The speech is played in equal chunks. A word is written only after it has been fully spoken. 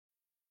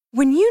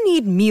When you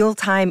need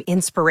mealtime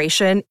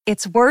inspiration,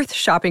 it's worth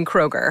shopping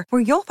Kroger,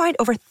 where you'll find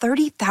over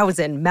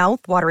 30,000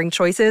 mouth-watering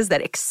choices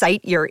that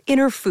excite your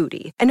inner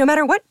foodie. And no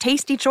matter what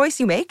tasty choice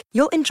you make,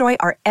 you'll enjoy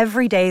our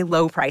everyday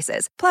low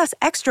prices, plus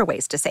extra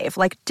ways to save,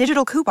 like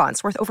digital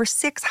coupons worth over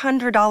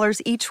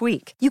 $600 each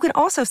week. You can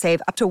also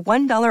save up to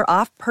 $1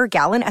 off per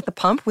gallon at the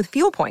pump with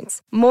fuel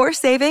points. More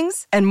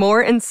savings and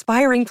more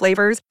inspiring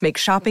flavors make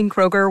shopping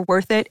Kroger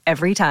worth it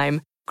every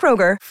time.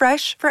 Kroger,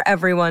 fresh for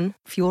everyone.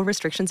 Fuel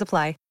restrictions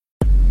apply.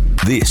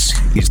 This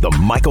is the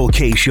Michael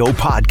K. Show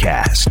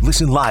podcast.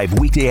 Listen live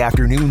weekday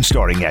afternoon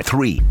starting at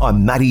 3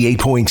 on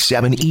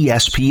 98.7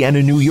 ESPN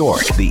in New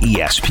York, the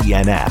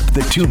ESPN app,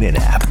 the TuneIn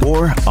app,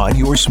 or on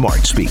your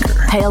smart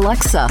speaker. Hey,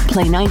 Alexa,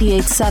 play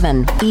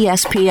 98.7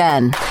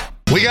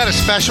 ESPN. We got a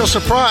special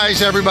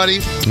surprise,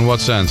 everybody. In what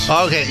sense?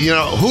 Okay,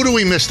 who do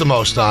we miss the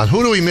most on?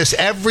 Who do we miss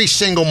every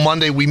single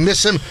Monday? We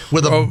miss him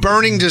with a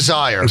burning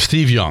desire.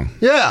 Steve Young.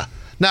 Yeah.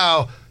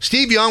 Now,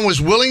 Steve Young was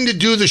willing to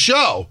do the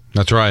show.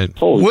 That's right.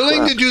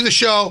 Willing to do the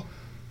show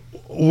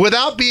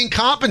without being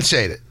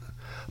compensated.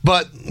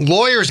 But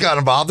lawyers got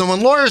involved, and when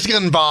lawyers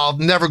get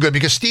involved, never good,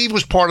 because Steve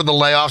was part of the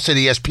layoffs at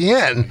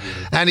ESPN,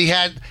 and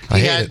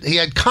he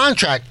had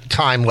contract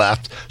time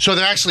left, so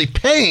they're actually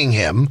paying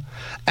him,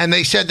 and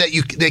they said that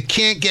they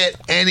can't get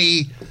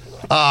any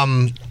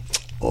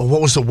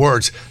what was the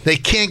words? They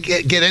can't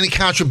get any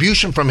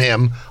contribution from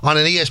him on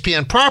an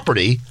ESPN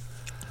property,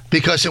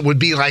 because it would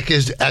be like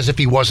as if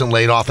he wasn't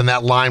laid off, and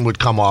that line would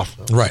come off.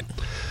 Right.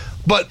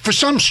 But for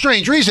some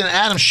strange reason,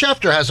 Adam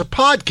Schefter has a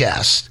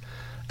podcast,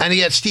 and he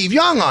had Steve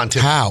Young on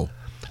today. How?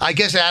 I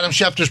guess Adam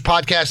Schefter's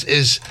podcast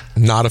is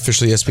not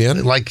officially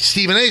ESPN? Like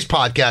Stephen A's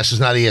podcast is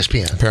not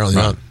ESPN. Apparently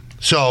not.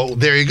 So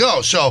there you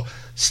go. So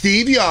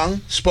Steve Young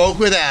spoke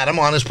with Adam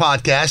on his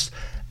podcast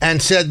and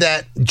said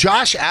that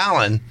Josh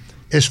Allen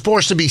is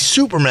forced to be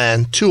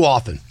Superman too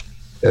often.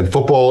 And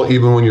football,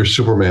 even when you're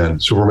Superman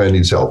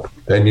needs help.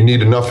 And you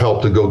need enough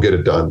help to go get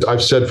it done.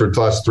 I've said for the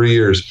last 3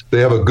 years, they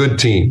have a good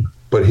team,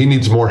 but he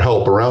needs more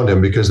help around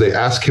him because they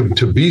ask him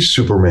to be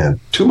Superman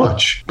too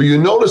much. But you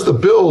notice the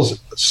Bills,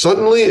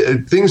 suddenly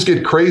things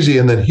get crazy,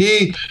 and then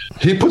he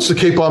puts the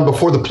cape on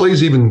before the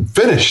play's even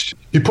finished.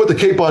 You put the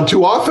cape on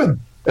too often,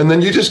 and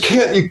then you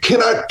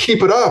cannot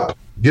keep it up.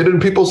 Get it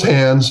in people's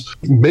hands,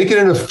 make it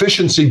an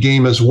efficiency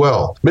game as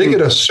well. Make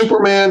it a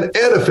Superman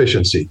and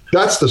efficiency.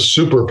 That's the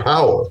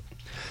superpower.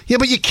 Yeah,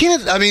 but you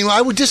can't,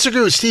 I would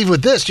disagree with Steve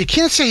with this. You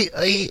can't say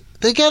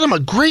they got him a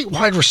great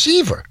wide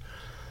receiver.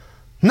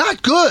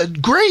 Not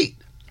good, great.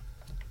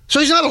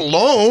 So he's not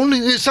alone.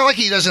 It's not like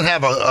he doesn't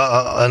have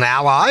an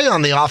ally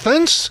on the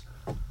offense.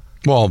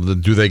 Well,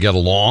 do they get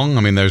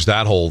along? There's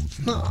that whole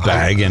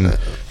bag, and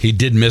he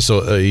did miss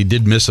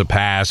a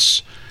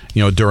pass,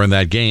 during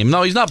that game.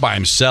 No, he's not by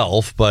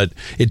himself, but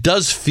it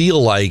does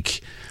feel like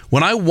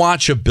when I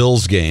watch a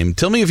Bills game,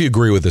 tell me if you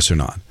agree with this or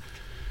not,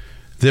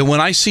 that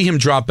when I see him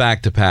drop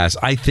back to pass,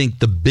 I think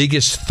the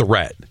biggest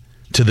threat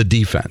to the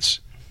defense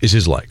is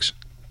his legs.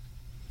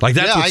 Like,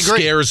 that's what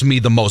scares me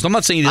the most. I'm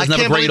not saying he doesn't have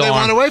a great arm. I can't believe they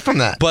went away from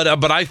that.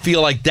 But I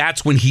feel like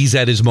that's when he's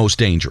at his most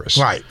dangerous.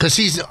 Right, because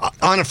he's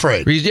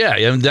unafraid.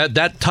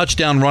 That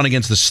touchdown run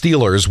against the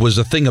Steelers was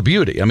a thing of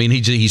beauty.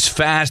 He's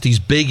fast, he's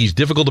big, he's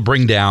difficult to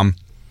bring down.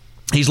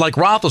 He's like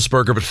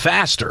Roethlisberger, but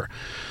faster.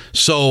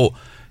 So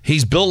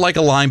he's built like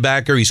a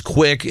linebacker. He's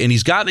quick, and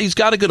he's got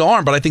a good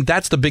arm. But I think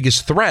that's the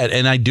biggest threat.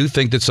 And I do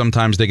think that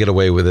sometimes they get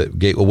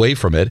away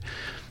from it.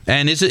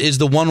 And is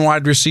the one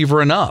wide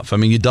receiver enough?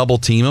 You double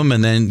team them,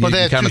 and then you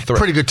kind of throw.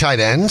 Pretty good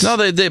tight ends. No,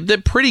 they're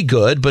pretty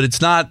good, but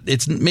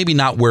it's maybe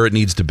not where it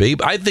needs to be.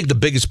 But I think the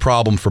biggest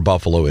problem for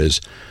Buffalo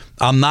is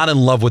I'm not in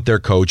love with their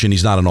coach, and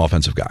he's not an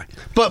offensive guy.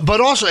 But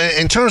also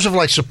in terms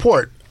of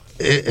support,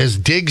 is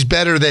Diggs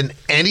better than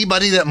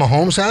anybody that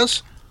Mahomes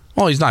has?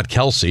 Well, he's not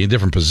Kelsey, a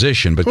different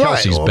position, but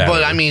Kelsey's better.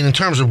 But in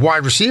terms of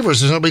wide receivers,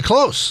 there's nobody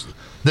close.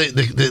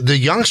 The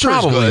youngster is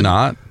good. Probably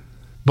not.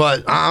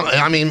 But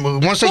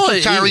once they took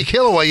Tyreek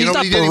Hill away, he's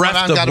not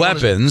bereft of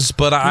weapons.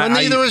 But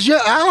neither is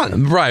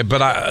Allen. Right,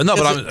 but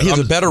he has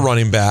a better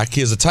running back.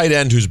 He has a tight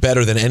end who's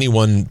better than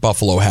anyone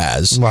Buffalo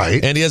has.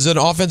 Right, and he has an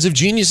offensive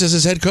genius as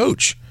his head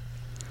coach.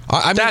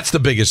 That's the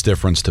biggest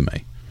difference to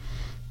me.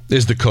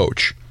 Is the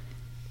coach.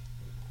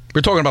 We're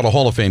talking about a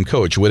Hall of Fame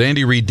coach. What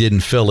Andy Reid did in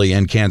Philly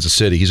and Kansas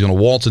City, he's going to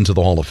waltz into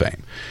the Hall of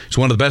Fame. He's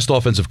one of the best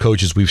offensive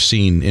coaches we've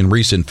seen in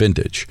recent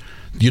vintage.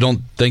 You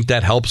don't think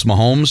that helps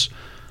Mahomes?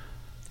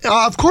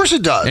 Of course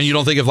it does. And you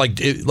don't think of let me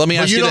ask you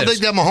this. You don't think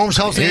that Mahomes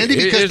helps Andy?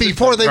 Because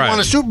before they won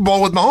a Super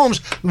Bowl with Mahomes,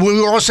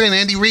 we were all saying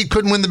Andy Reid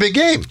couldn't win the big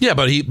game. Yeah,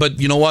 but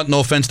you know what? No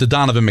offense to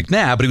Donovan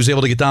McNabb, but he was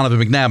able to get Donovan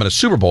McNabb in a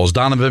Super Bowl. Is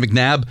Donovan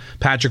McNabb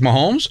Patrick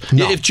Mahomes?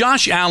 No. If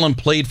Josh Allen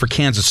played for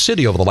Kansas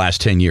City over the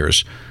last 10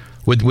 years,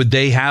 would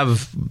they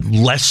have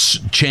less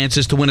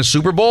chances to win a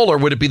Super Bowl, or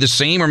would it be the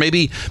same, or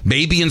maybe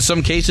in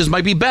some cases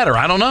might be better?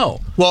 I don't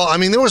know. Well,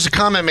 there was a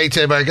comment made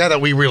today by a guy that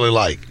we really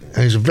like, and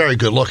he's very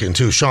good looking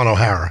too, Sean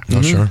O'Hara.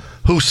 Oh, sure.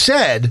 Who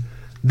said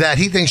that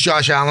he thinks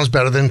Josh Allen's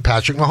better than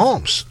Patrick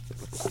Mahomes.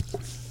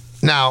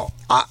 Now,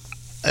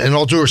 in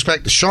all due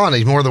respect to Sean,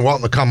 he's more than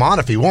welcome to come on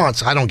if he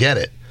wants. I don't get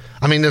it.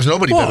 I mean, there's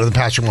nobody better than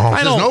Patrick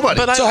Mahomes. There's nobody.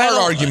 But it's a hard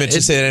argument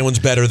to say that anyone's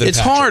better than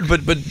Patrick. Hard,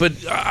 but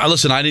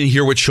listen, I didn't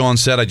hear what Sean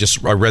said.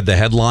 I read the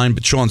headline,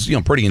 but Sean's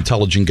a pretty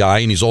intelligent guy,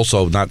 and he's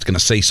also not going to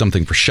say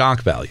something for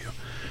shock value.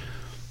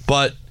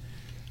 But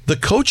the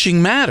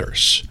coaching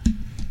matters.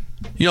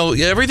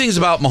 Everything's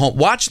about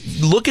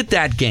Mahomes. Look at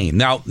that game.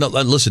 Now,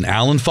 listen,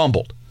 Allen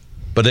fumbled,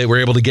 but they were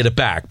able to get it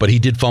back. But he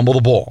did fumble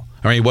the ball.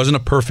 I mean, it wasn't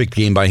a perfect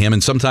game by him,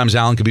 and sometimes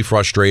Allen can be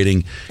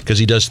frustrating because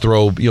he does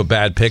throw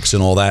bad picks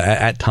and all that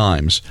at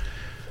times.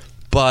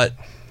 But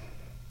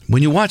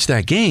when you watch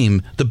that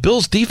game, the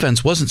Bills'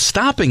 defense wasn't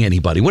stopping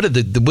anybody. What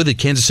did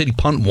Kansas City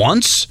punt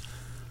once?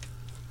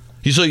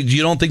 So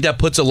you don't think that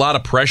puts a lot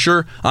of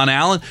pressure on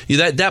Allen?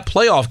 That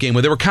playoff game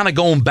where they were kind of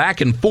going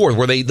back and forth,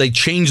 where they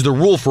changed the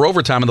rule for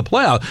overtime in the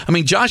playoff. I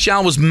mean, Josh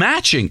Allen was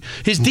matching.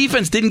 His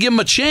defense didn't give him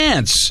a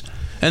chance.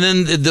 And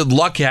then the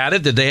luck had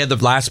it that they had the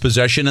last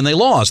possession and they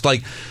lost.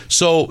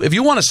 So if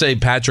you want to say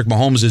Patrick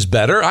Mahomes is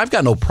better, I've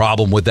got no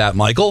problem with that,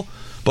 Michael.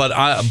 But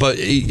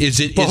is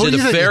it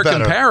a fair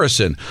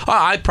comparison?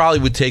 I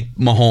probably would take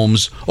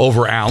Mahomes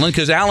over Allen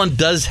because Allen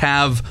does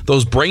have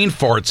those brain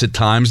farts at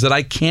times that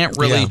I can't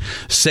really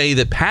say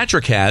that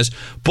Patrick has.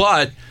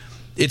 But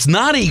it's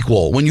not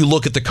equal when you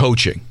look at the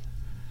coaching.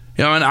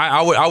 And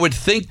I would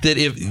think that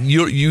if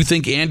you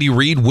think Andy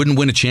Reid wouldn't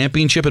win a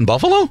championship in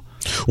Buffalo,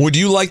 would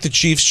you like the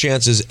Chiefs'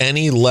 chances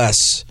any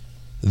less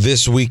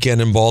this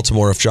weekend in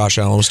Baltimore if Josh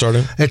Allen was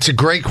starting? It's a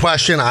great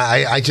question.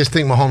 I just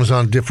think Mahomes is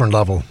on a different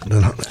level.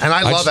 And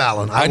I love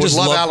Allen. I would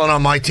love Allen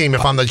on my team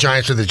if I'm the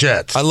Giants or the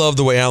Jets. I love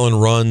the way Allen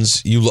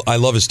runs. I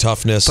love his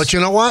toughness. But you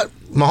know what?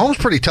 Mahomes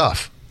pretty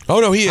tough. Oh,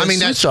 no, he is. I mean,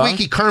 that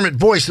squeaky Kermit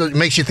voice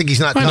makes you think he's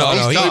not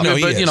tough.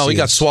 He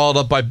got swallowed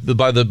up by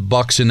the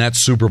Bucs in that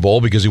Super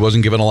Bowl because he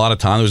wasn't given a lot of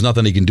time. There was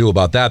nothing he can do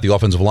about that. The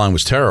offensive line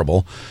was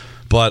terrible.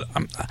 But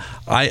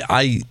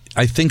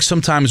I think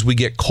sometimes we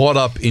get caught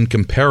up in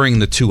comparing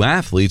the two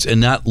athletes and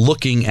not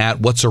looking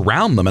at what's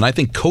around them. And I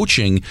think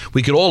coaching,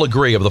 we could all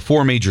agree, of the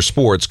four major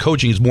sports,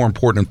 coaching is more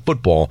important in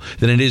football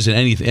than it is in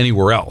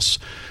anywhere else.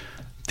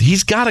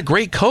 He's got a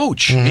great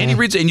coach. Andy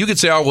Reid, and you could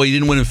say, oh, well, he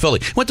didn't win in Philly.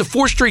 He went to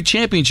 4 straight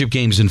championship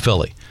games in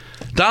Philly.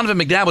 Donovan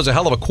McNabb was a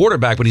hell of a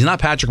quarterback, but he's not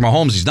Patrick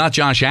Mahomes. He's not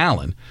Josh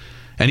Allen.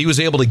 And he was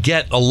able to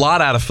get a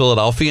lot out of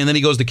Philadelphia, and then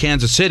he goes to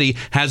Kansas City,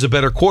 has a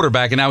better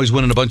quarterback, and now he's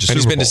winning a bunch of Super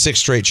Bowls. And he's been to 6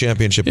 straight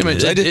championship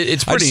games.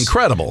 It's pretty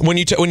incredible. When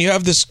you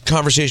have this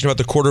conversation about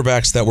the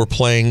quarterbacks that were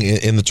playing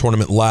in the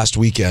tournament last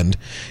weekend,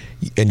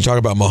 and you talk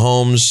about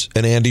Mahomes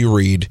and Andy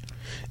Reid,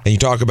 and you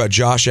talk about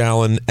Josh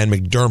Allen and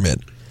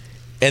McDermott,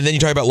 and then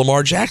you talk about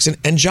Lamar Jackson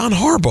and John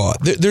Harbaugh.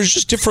 There's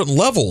just different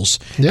levels.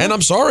 Yeah. And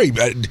I'm sorry,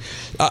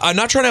 I'm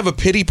not trying to have a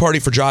pity party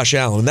for Josh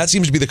Allen. And that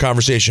seems to be the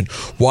conversation.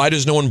 Why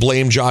does no one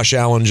blame Josh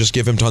Allen and just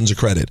give him tons of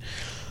credit?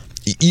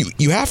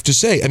 You have to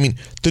say, I mean,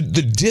 the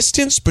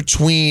distance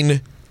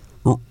between...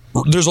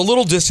 There's a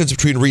little distance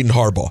between Reid and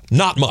Harbaugh.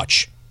 Not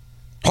much.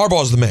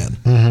 Harbaugh's the man.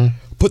 Mm-hmm.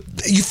 But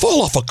you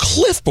fall off a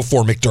cliff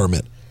before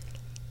McDermott.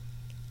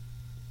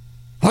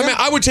 I mean,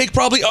 I would take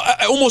probably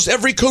almost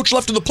every coach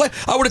left in the play.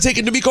 I would have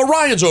taken DeMeco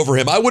Ryans over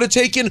him. I would have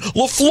taken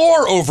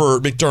LaFleur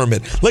over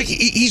McDermott. Like,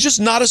 he's just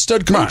not a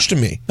stud coach to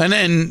me. And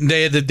then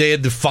they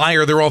had to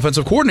fire their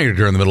offensive coordinator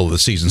during the middle of the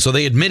season. So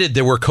they admitted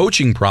there were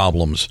coaching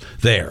problems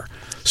there.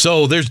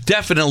 So there's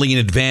definitely an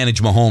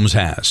advantage Mahomes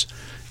has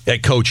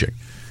at coaching.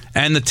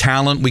 And the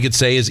talent, we could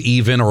say, is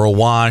even or a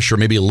wash or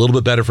maybe a little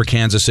bit better for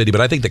Kansas City. But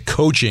I think the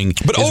coaching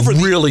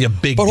is really a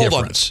big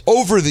difference.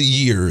 Over the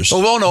years,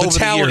 the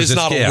talent is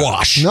not a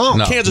wash.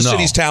 No. Kansas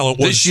City's talent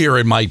was... This year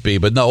it might be,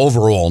 but no,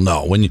 overall,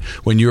 no.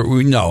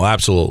 No,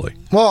 absolutely.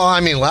 Well, I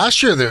mean,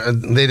 last year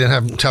they didn't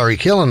have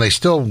Tyreek Hill, and they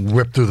still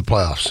ripped through the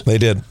playoffs. They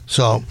did.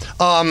 So,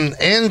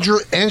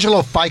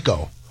 Angelo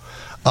Fico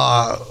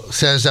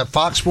says that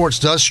Fox Sports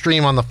does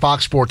stream on the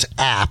Fox Sports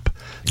app.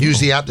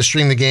 Use the app to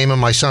stream the game in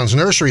my son's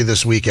nursery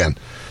this weekend.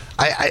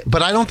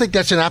 But I don't think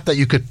that's an app that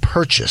you could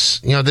purchase.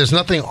 There's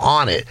nothing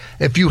on it.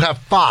 If you have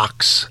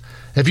Fox,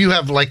 if you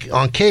have like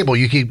on cable,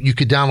 you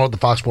could download the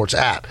Fox Sports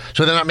app.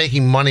 So they're not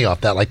making money off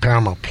that like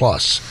Paramount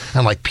Plus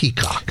and like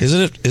Peacock.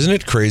 Isn't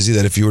it crazy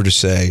that if you were to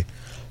say,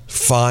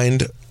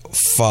 find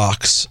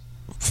Fox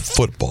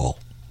football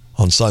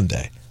on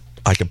Sunday,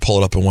 I could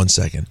pull it up in 1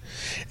 second.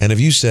 And if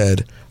you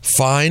said,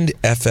 find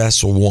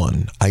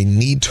FS1, I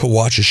need to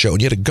watch a show,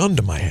 and you had a gun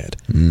to my head,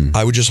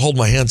 I would just hold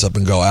my hands up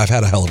and go, I've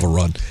had a hell of a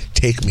run.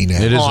 Take me now.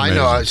 It is amazing. I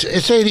know.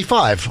 It's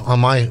 85 on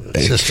my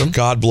system.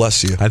 God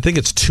bless you. I think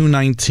it's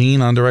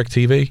 $2.19 on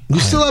DirecTV. You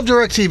still have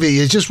DirecTV.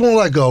 You just won't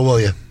let go, will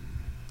you?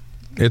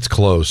 It's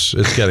close.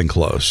 It's getting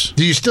close.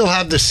 Do you still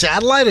have the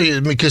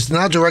satellite? Because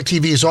now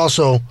DirecTV is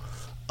also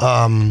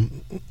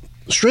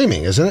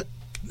streaming, isn't it?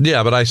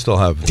 Yeah, but I still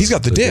have. He's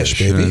got the dish,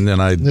 baby. And then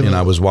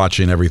I was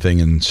watching everything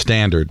in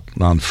standard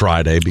on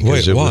Friday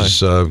because there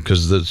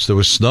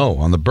was snow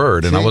on the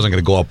Bird, and I wasn't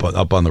going to go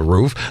up on the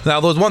roof. Now,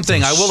 there's one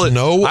thing I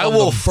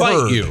will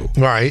fight you.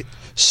 Right.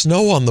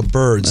 Snow on the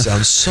Bird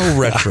sounds so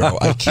retro.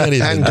 I can't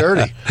even. And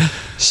dirty.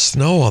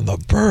 Snow on the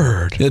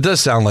Bird. It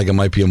does sound like it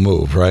might be a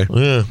move, right?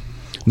 Yeah.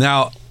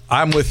 Now,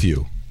 I'm with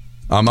you.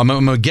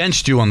 I'm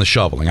against you on the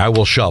shoveling. I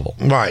will shovel.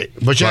 Right,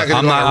 but you're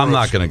I'm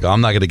not going to go.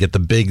 I'm not going to get the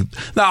big.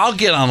 Now I'll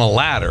get on a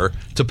ladder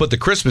to put the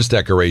Christmas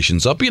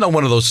decorations up.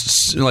 One of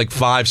those like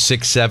 5,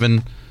 6,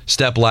 7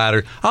 step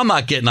ladder. I'm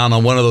not getting on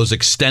one of those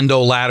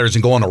extendo ladders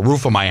and go on the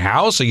roof of my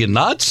house. Are you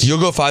nuts? You'll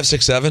go 5,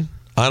 6, 7.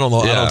 I don't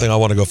know. Yeah. I don't think I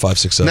want to go 5,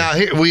 6, 7. Now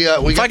here we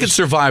if I could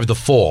survive the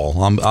fall,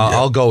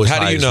 I'll go as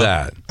high as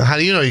that. How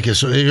do you know you can?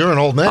 You're an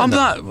old man. I'm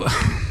not.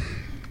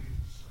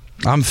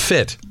 I'm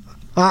fit.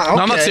 Okay.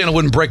 I'm not saying I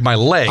wouldn't break my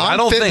leg. I'm I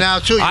don't fit think. now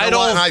too.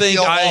 I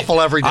feel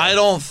awful every day. I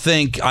don't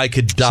think I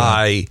could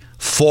die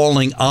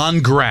falling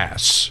on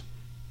grass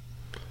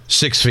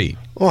 6 feet.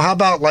 Well, how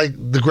about like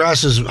the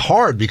grass is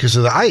hard because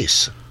of the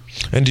ice?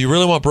 And do you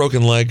really want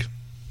broken leg?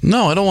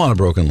 No, I don't want a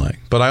broken leg.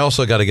 But I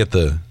also got to get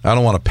I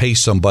don't want to pay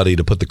somebody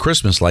to put the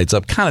Christmas lights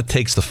up. Kind of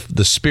takes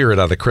the spirit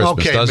out of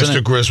Christmas, doesn't it?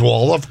 Mr.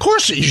 Griswold. Of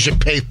course you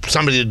should pay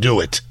somebody to do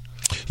it.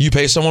 You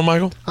pay someone,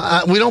 Michael?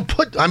 We don't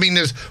put. I mean,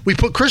 we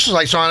put Christmas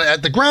lights on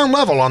at the ground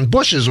level on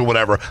bushes or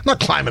whatever. I'm not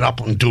climbing up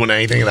and doing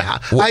anything in the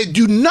house. I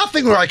do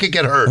nothing where I could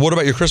get hurt. What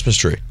about your Christmas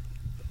tree?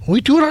 We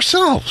do it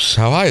ourselves.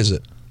 How high is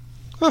it?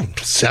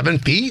 7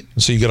 feet.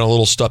 So you get on a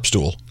little step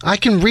stool. I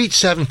can reach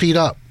 7 feet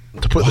up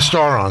to put the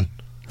star on.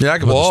 Yeah, I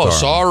can put the star on.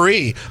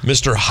 Sorry,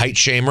 Mr. Height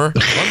Shamer.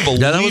 Unbelievable.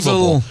 Yeah, that was a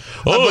little.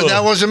 But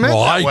that wasn't meant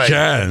that way. I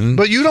can.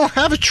 But you don't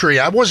have a tree.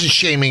 I wasn't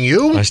shaming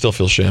you. I still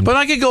feel shamed. But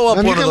I could go up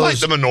one of those. Light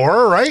the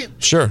menorah, right?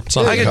 Sure.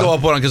 I could go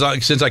up one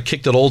because since I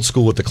kicked it old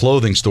school with the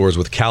clothing stores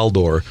with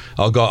Caldor,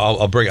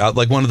 I'll bring out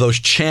like one of those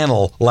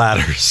channel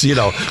ladders,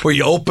 where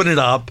you open it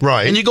up,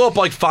 right, and you go up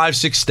like 5,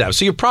 6 steps.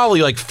 So you're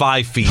probably like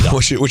 5 feet up.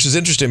 Which is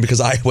interesting because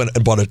I went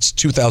and bought a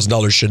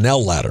 $2,000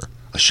 Chanel ladder.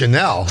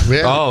 Chanel,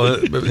 yeah. Oh,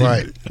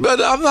 right.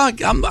 But I'm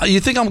not. You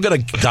think I'm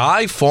going to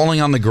die falling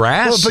on the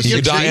grass? Well, but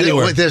you die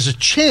anywhere. There's a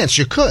chance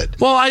you could.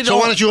 Well, I don't. So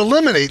why don't you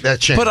eliminate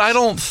that chance? But I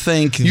don't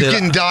think you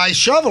can die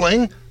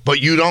shoveling,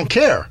 but you don't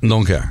care.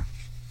 Don't care.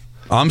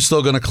 I'm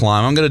still going to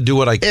climb. I'm going to do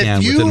what I can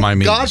within my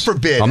means. God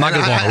forbid. I'm not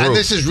going to go on the roof.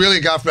 This is really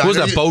God forbid. What was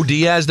that, Bo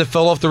Diaz that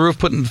fell off the roof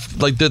putting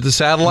like the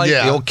satellite,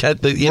 the old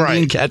the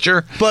Indian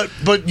catcher? But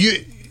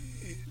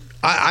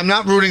I'm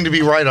not rooting to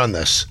be right on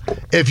this.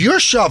 If you're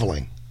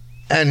shoveling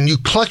and you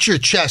clutch your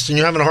chest and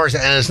you're having a heart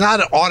attack and it's not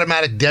an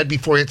automatic dead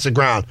before it hits the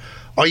ground,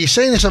 are you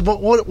saying to yourself,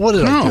 what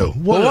did I do?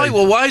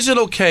 Why is it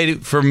okay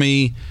for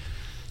me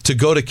to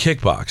go to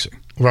kickboxing?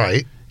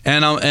 Right.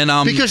 And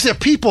I'm because there are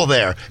people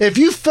there. If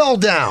you fell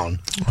down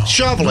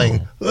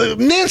shoveling,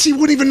 Nancy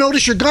wouldn't even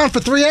notice you're gone for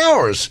 3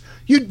 hours.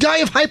 You'd die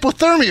of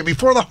hypothermia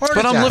before the heart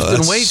attack. But I'm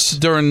lifting weights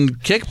during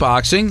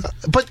kickboxing.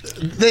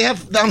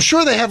 But I'm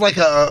sure they have like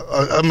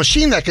a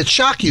machine that could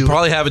shock you.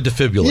 Probably have a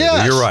defibrillator.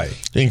 Yes. You're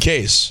right. In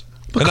case.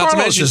 But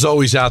Carlos is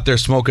always out there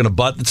smoking a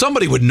butt.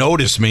 Somebody would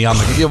notice me. On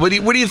the. What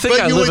do you think?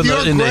 I live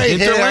in the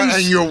hinterlands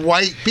and your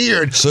white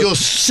beard. You'll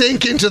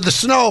sink into the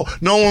snow.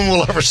 No one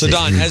will ever see. So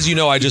Don, as you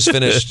know, I just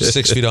finished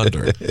 6 Feet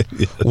Under.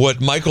 What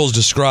Michael's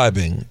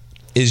describing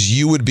is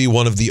you would be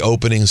one of the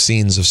opening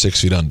scenes of 6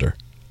 Feet Under.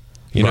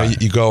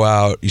 You go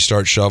out, you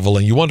start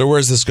shoveling. You wonder,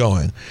 where's this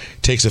going?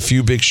 Takes a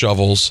few big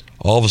shovels.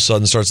 All of a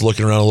sudden, starts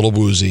looking around a little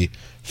woozy.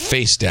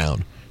 Face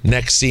down.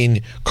 Next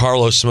scene,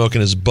 Carlos smoking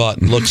his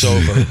butt, looks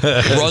over,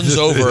 runs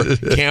over,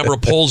 camera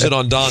pulls it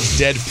on Don's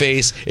dead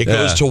face. It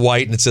goes to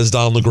white, and it says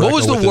Don LaGreca. What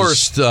was the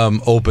worst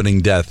opening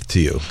death to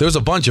you? There was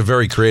a bunch of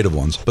very creative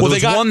ones, but there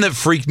was one that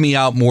freaked me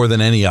out more than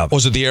any of them.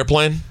 Was it the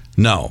airplane?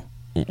 No.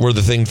 Where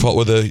the thing fought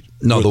with the...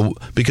 No,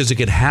 because it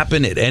could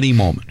happen at any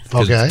moment.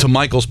 Okay. To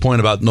Michael's point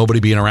about nobody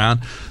being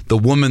around, the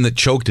woman that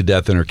choked to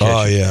death in her kitchen.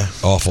 Oh, yeah.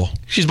 Awful.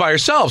 She's by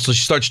herself, so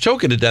she starts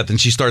choking to death, and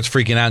she starts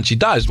freaking out, and she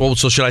dies. Well,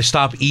 so should I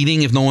stop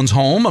eating if no one's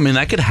home? I mean,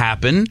 that could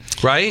happen,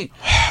 right?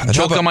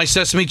 Choke on my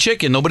sesame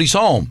chicken. Nobody's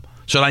home.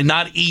 Should I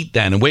not eat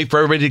then and wait for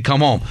everybody to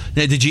come home?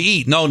 Now, did you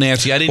eat? No,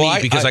 Nancy, I didn't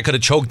eat because I could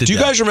have choked to death. Do you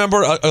guys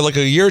remember, like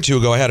a year or two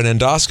ago, I had an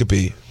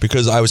endoscopy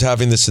because I was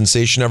having this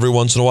sensation every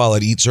once in a while.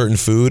 I'd eat certain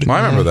food. I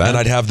remember that. And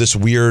I'd have this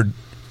weird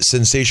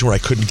sensation where I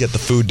couldn't get the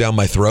food down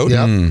my throat.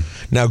 Yep.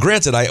 Now,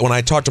 granted, when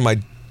I talked to my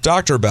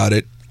doctor about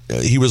it,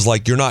 he was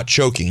like, you're not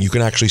choking. You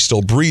can actually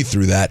still breathe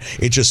through that.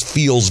 It just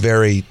feels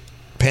very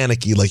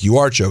panicky, like you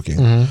are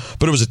choking.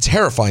 But it was a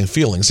terrifying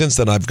feeling. Since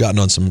then, I've gotten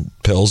on some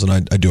pills, and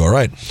I do all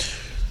right.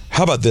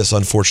 How about this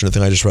unfortunate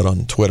thing I just read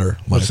on Twitter?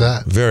 What's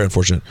that? Very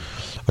unfortunate.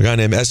 A guy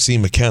named S.C.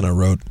 McKenna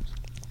wrote,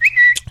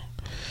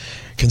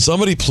 can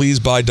somebody please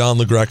buy Don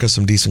LaGreca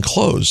some decent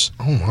clothes?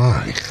 Oh,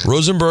 my.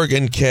 Rosenberg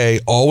and Kay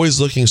always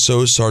looking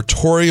so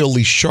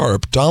sartorially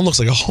sharp. Don looks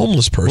like a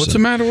homeless person. What's the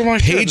matter with my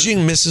shirt? Paging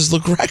Mrs.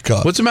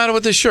 LaGreca. What's the matter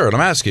with this shirt?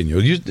 I'm asking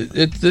you.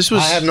 This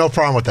was. I have no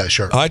problem with that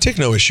shirt. I take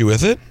no issue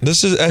with it.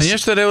 This is and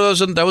yesterday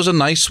that was a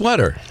nice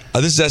sweater.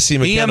 This is S.C.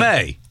 McKenna.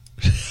 EMA.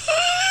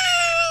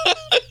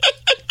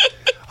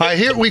 All right,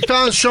 here we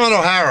found Sean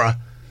O'Hara,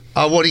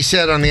 what he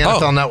said on the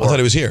NFL Network. I thought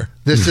he was here.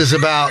 This is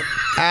about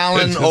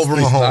Allen over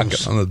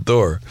Mahomes. On the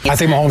door. I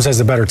think Mahomes has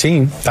the better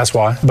team. That's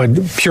why. But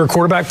pure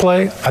quarterback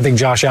play, I think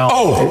Josh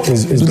Allen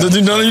is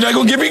better. No, you're not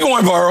going to get me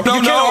going, Varro. You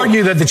can't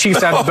argue that the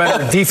Chiefs have a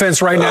better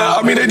defense right now.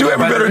 I mean, they do have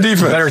a better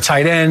defense. Better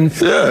tight end,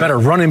 better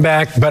running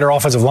back, better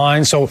offensive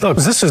line. So, look,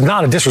 this is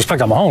not a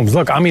disrespect on Mahomes.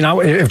 Look, I mean,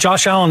 if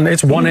Josh Allen,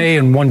 it's 1A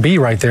and 1B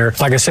right there.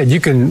 Like I said, you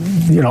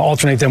can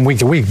alternate them week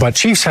to week. But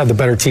Chiefs have the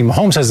better team.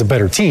 Mahomes has the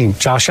better team.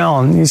 Josh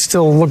Allen, he's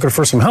still looking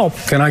for some help.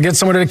 Can I get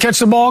somebody to catch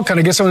the ball? Can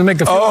I get somebody to make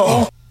the field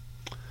goal?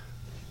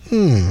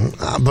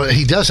 But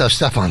he does have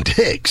Stephon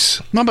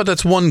Diggs. No, but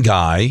that's one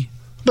guy.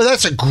 But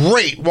that's a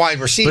great wide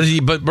receiver.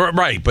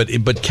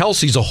 But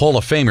Kelsey's a Hall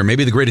of Famer,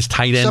 maybe the greatest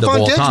tight end of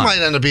all Diggs time. might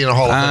end up being a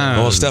Hall of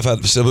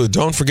Famer. Well,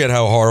 don't forget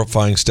how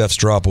horrifying Steph's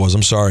drop was.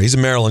 I'm sorry. He's a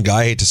Maryland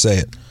guy. I hate to say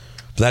it.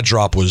 But that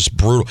drop was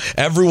brutal.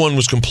 Everyone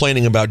was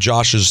complaining about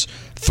Josh's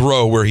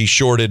throw where he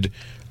shorted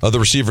the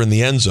receiver in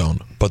the end zone.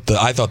 But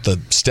I thought the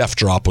Steph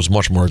drop was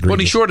much more egregious. But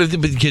he shorted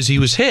because he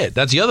was hit.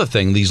 That's the other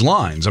thing, these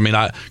lines. I mean,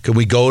 could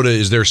we go to,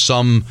 is there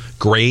some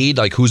grade,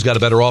 like who's got a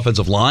better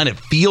offensive line? It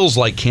feels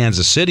like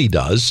Kansas City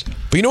does.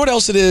 But you know what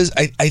else it is?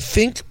 I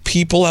think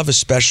people have a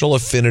special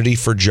affinity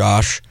for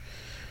Josh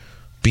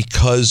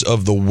because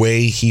of the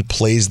way he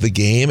plays the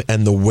game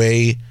and the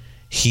way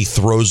he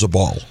throws a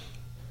ball.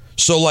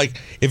 So, like,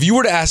 if you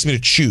were to ask me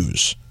to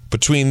choose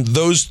between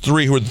those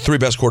three who are the three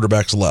best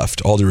quarterbacks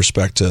left, all due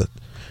respect to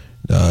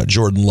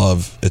Jordan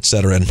Love, et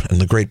cetera, and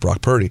the great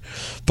Brock Purdy,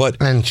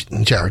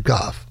 and Jared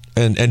Goff.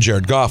 And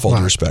Jared Goff, all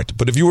due respect.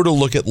 But if you were to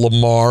look at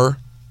Lamar,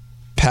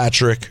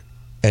 Patrick,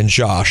 and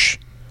Josh,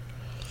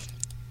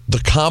 the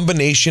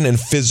combination and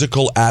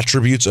physical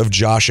attributes of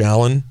Josh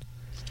Allen,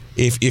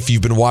 if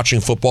you've been watching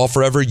football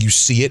forever, you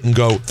see it and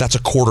go, that's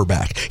a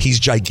quarterback. He's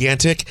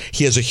gigantic.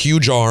 He has a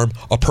huge arm,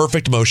 a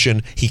perfect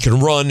motion. He can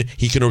run.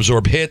 He can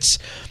absorb hits.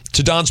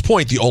 To Don's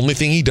point, the only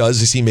thing he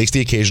does is he makes the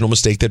occasional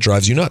mistake that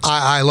drives you nuts.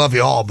 I love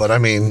you all, but I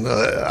mean,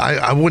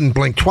 I wouldn't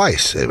blink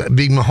twice. It'd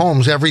be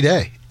Mahomes every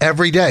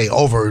day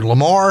over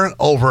Lamar,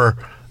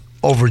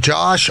 over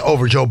Josh,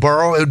 over Joe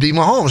Burrow. It would be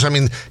Mahomes. I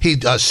mean, he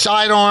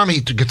sidearm.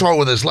 He can throw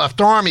with his left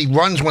arm. He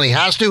runs when he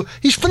has to.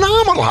 He's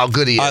phenomenal how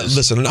good he is.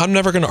 Listen, I'm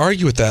never going to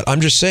argue with that.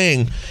 I'm just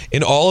saying,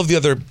 in all of the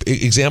other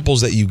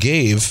examples that you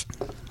gave,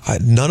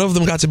 none of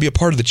them got to be a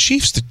part of the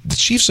Chiefs. The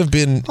Chiefs have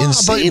been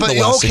insane the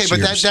last 6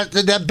 years.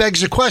 But that begs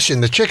the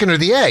question: the chicken or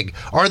the egg?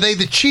 Are they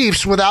the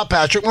Chiefs without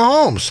Patrick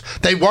Mahomes?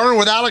 They weren't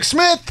with Alex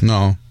Smith.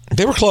 No.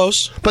 They were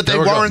close. But they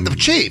weren't the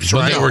Chiefs,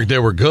 right? They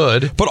were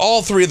good. But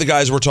all three of the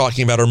guys we're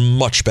talking about are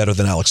much better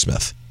than Alex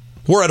Smith.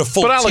 We're at a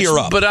full tier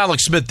up. But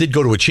Alex Smith did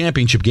go to a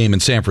championship game in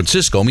San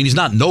Francisco. I mean, he's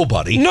not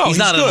nobody. No, he's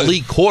not good. An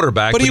elite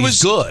quarterback, but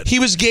he's good. He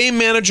was game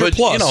manager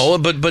plus.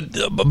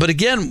 But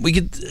again,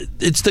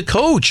 it's the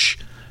coach.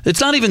 It's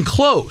not even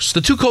close.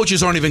 The two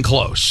coaches aren't even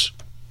close.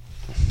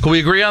 Can we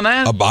agree on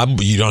that?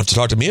 You don't have to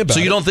talk to me about it. So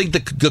you don't think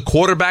the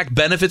quarterback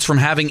benefits from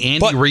having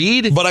Andy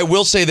Reid? But I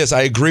will say this.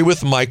 I agree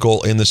with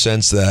Michael in the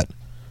sense that,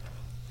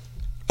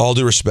 all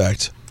due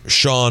respect,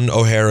 Sean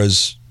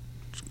O'Hara's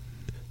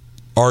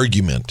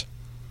argument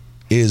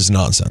is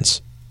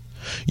nonsense.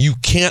 You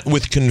can't,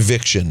 with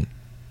conviction,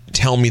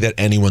 tell me that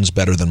anyone's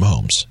better than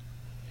Mahomes.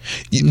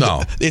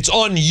 No. It's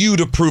on you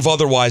to prove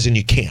otherwise, and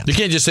you can't. You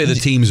can't just say the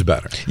team's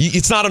better.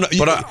 It's not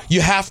enough. You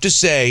have to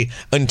say,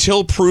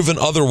 until proven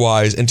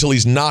otherwise, until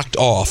he's knocked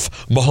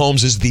off,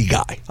 Mahomes is the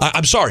guy.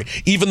 I'm sorry.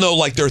 Even though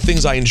there are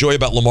things I enjoy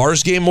about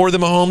Lamar's game more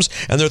than Mahomes,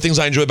 and there are things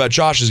I enjoy about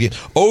Josh's game,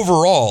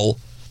 overall,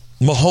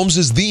 Mahomes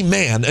is the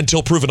man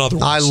until proven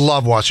otherwise. I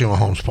love watching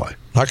Mahomes play.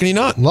 How can you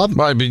not?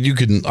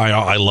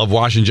 I love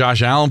watching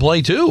Josh Allen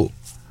play, too.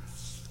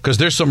 Because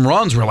there's some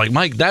runs where, like,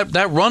 Mike,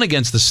 that run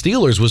against the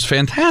Steelers was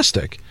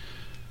fantastic.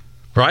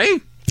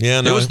 Right? Yeah,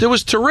 no. It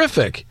was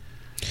terrific.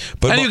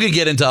 But you could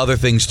get into other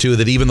things, too,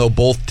 that even though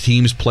both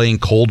teams play in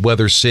cold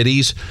weather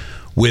cities,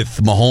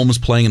 with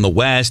Mahomes playing in the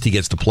West, he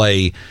gets to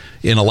play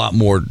in a lot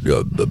more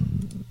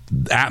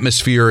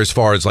atmosphere as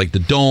far as, like, the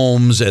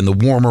domes and the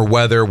warmer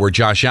weather, where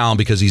Josh Allen,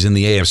 because he's in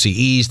the AFC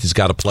East, he's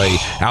got to play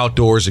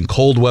outdoors in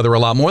cold weather a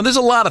lot more. And there's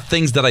a lot of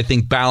things that I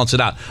think balance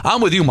it out.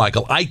 I'm with you,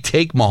 Michael. I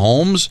take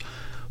Mahomes.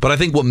 But I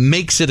think what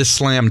makes it a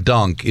slam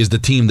dunk is the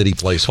team that he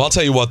plays for. Well, I'll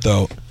tell you what,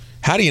 though.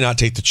 How do you not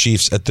take the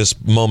Chiefs at this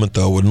moment,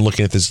 though, when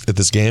looking at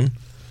this game?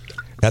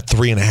 At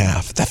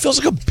 3.5. That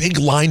feels like a big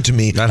line to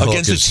me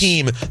against a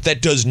team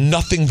that does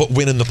nothing but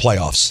win in the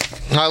playoffs.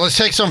 All right, let's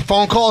take some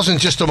phone calls in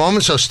just a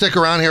moment, so stick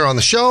around here on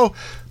the show.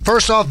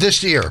 First off,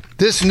 this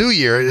new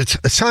year,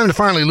 it's time to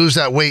finally lose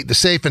that weight the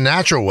safe and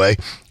natural way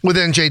with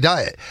NJ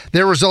Diet.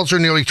 Their results are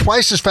nearly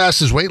twice as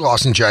fast as weight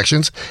loss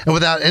injections and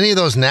without any of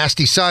those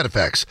nasty side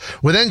effects.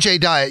 With NJ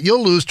Diet,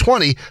 you'll lose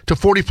 20 to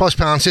 40 plus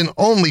pounds in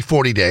only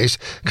 40 days,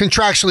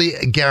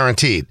 contractually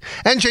guaranteed.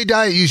 NJ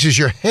Diet uses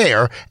your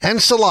hair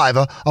and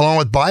saliva along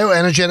with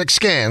bioenergetic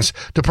scans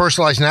to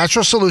personalize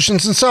natural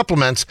solutions and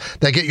supplements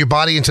that get your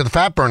body into the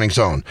fat burning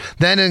zone.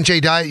 Then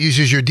NJ Diet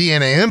uses your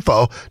DNA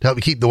info to help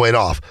you keep the weight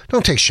off.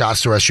 Don't take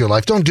shots the rest of your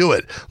life. Don't do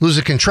it. Lose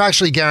a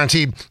contractually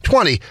guaranteed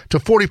 20 to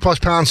 40 plus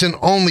pounds in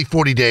only only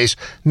 40 days,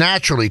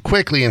 naturally,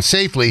 quickly, and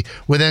safely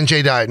with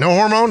NJ Diet. No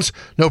hormones,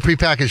 no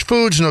prepackaged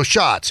foods, no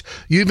shots.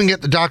 You even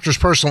get the doctor's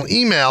personal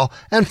email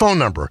and phone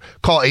number.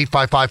 Call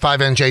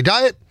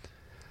 855-5NJ-DIET.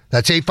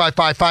 That's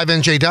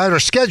 855-5NJ-DIET, or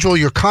schedule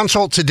your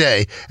consult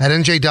today at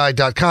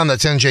njdiet.com.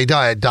 That's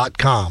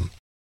njdiet.com.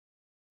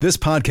 This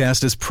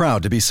podcast is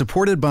proud to be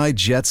supported by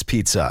Jets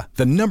Pizza,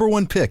 the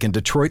 #1 pick in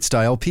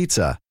Detroit-style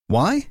pizza.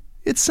 Why?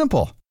 It's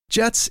simple.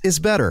 Jets is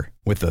better.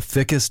 With the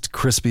thickest,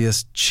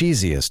 crispiest,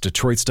 cheesiest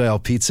Detroit-style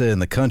pizza in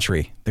the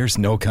country, there's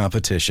no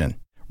competition.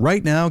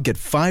 Right now, get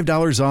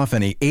 $5 off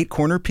any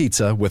 8-corner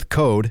pizza with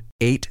code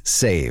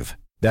 8SAVE.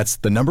 That's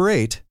the number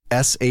 8,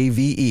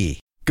 S-A-V-E.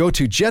 Go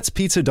to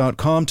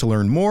jetspizza.com to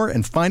learn more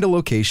and find a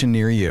location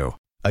near you.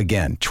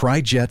 Again,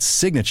 try Jet's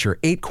signature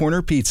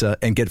 8-corner pizza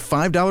and get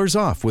 $5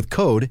 off with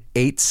code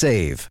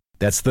 8SAVE.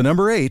 That's the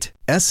number 8,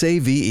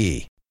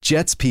 S-A-V-E.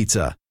 Jet's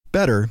Pizza.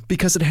 Better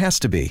because it has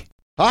to be.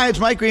 Hi, it's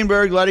Mike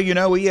Greenberg letting you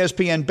know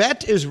ESPN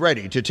Bet is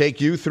ready to take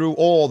you through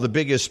all the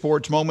biggest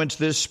sports moments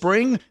this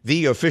spring.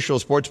 The official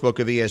sportsbook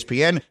of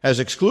ESPN has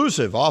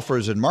exclusive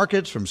offers and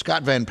markets from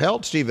Scott Van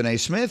Pelt, Stephen A.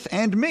 Smith,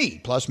 and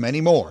me, plus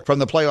many more. From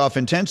the playoff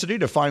intensity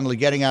to finally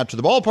getting out to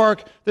the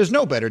ballpark, there's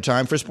no better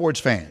time for sports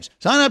fans.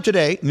 Sign up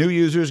today. New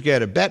users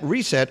get a bet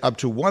reset up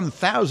to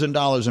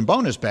 $1,000 in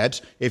bonus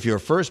bets if your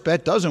first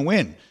bet doesn't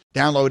win.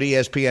 Download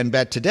ESPN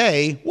Bet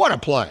today. What a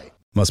play.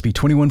 Must be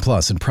 21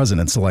 plus and present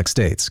in select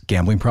states.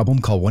 Gambling problem?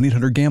 Call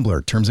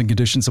 1-800-GAMBLER. Terms and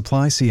conditions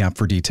apply. See app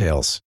for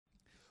details.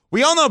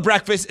 We all know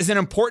breakfast is an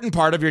important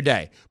part of your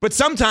day. But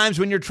sometimes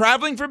when you're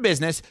traveling for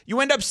business, you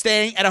end up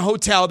staying at a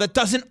hotel that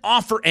doesn't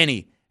offer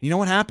any. You know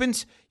what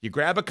happens? You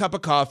grab a cup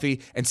of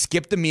coffee and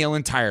skip the meal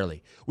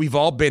entirely. We've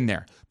all been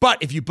there.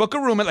 But if you book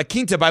a room at La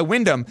Quinta by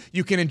Wyndham,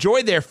 you can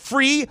enjoy their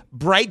free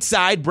Bright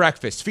Side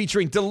breakfast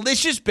featuring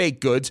delicious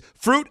baked goods,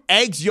 fruit,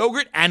 eggs,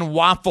 yogurt, and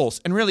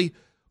waffles. And really,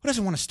 who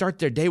doesn't want to start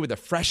their day with a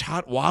fresh,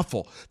 hot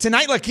waffle?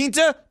 Tonight, La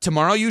Quinta,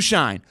 tomorrow you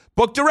shine.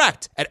 Book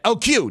direct at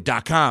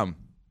lq.com.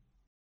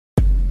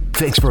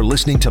 Thanks for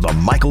listening to the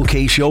Michael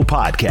K. Show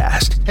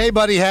podcast. Hey,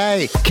 buddy,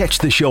 hey. Catch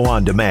the show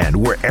on demand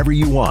wherever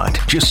you want.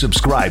 Just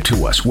subscribe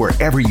to us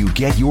wherever you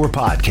get your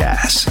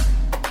podcasts.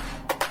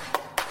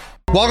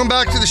 Welcome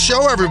back to the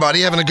show,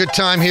 everybody. Having a good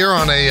time here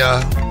on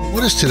a,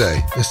 what is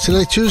today? Is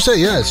today Tuesday?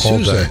 Yeah, it's All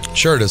Tuesday. day.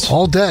 Sure it is.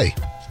 All day.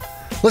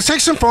 Let's take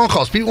some phone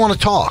calls. People want to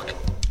talk.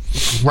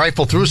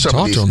 Rifle through some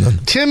of these. Talk to them,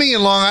 then. Timmy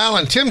in Long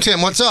Island.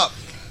 Tim, what's up?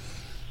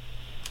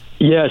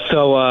 Yeah,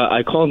 so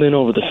I called in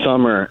over the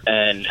summer,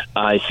 and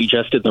I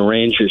suggested the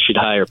Rangers should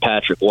hire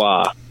Patrick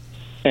Waugh.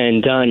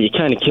 And, Don, you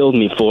kind of killed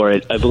me for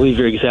it. I believe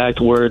your exact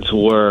words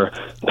were,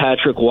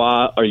 Patrick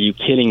Waugh, are you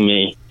kidding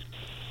me?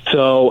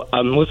 So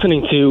I'm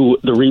listening to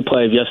the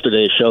replay of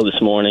yesterday's show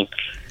this morning,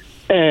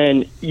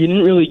 and you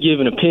didn't really give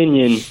an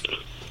opinion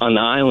on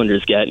the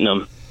Islanders getting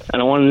him.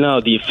 And I want to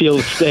know, do you feel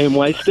the same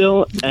way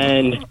still?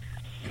 And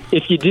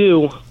if you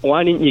do,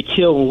 why didn't you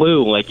kill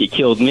Lou like you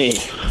killed me?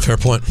 Fair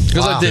point.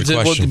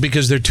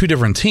 Because they're two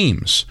different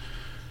teams.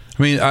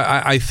 I mean,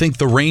 I think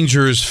the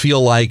Rangers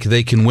feel like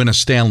they can win a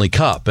Stanley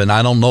Cup, and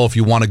I don't know if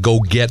you want to go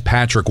get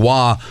Patrick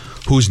Waugh,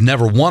 who's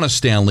never won a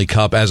Stanley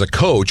Cup as a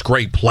coach.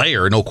 Great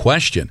player, no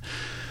question.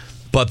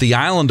 But the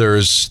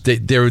Islanders,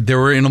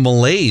 they're in a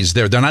malaise.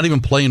 They're not even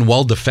playing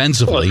well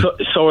defensively. Well,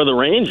 so are the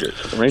Rangers.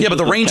 Yeah, but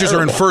the Rangers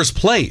are in first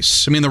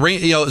place. I mean,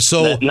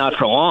 not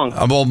for long.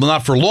 Well,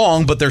 not for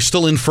long, but they're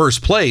still in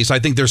first place. I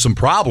think there's some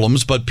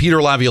problems. But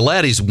Peter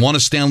Laviolette, he's won a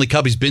Stanley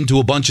Cup. He's been to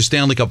a bunch of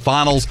Stanley Cup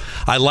finals.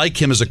 I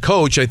like him as a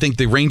coach. I think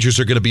the Rangers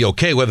are going to be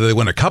okay. Whether they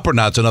win a cup or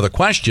not is another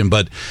question.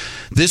 But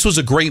this was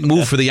a great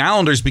move for the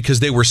Islanders because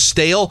they were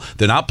stale.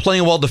 They're not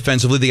playing well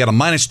defensively. They got a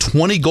minus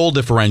 20 goal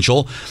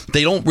differential.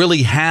 They don't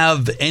really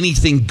have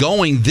anything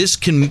going. This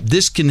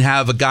can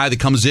have a guy that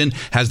comes in,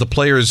 has the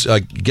players,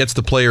 gets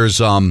the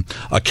players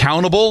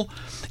accountable.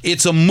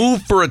 It's a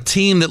move for a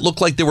team that looked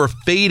like they were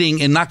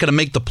fading and not going to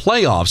make the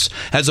playoffs,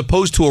 as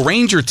opposed to a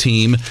Ranger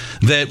team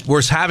that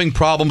was having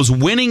problems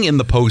winning in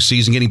the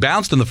postseason, getting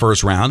bounced in the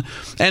first round.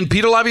 And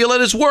Peter Laviolette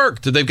has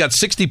worked. They've got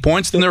 60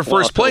 points in their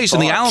first place,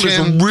 and the Islanders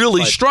are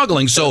really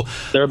struggling. So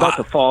they're about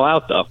to fall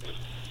out, though.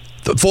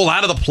 Fall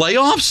out of the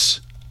playoffs?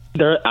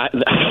 They're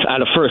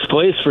out of first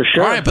place for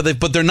sure. All right,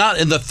 but they're not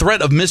in the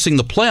threat of missing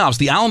the playoffs.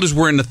 The Islanders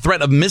were in the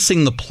threat of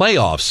missing the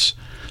playoffs.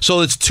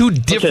 So it's two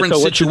different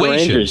so situations. What should the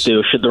Rangers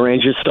do? Should the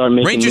Rangers start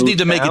making Rangers moves need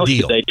to make now? a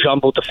deal. Should they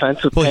jumble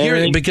defensive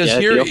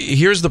pairings?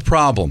 Here's the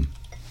problem.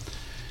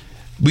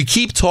 We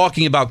keep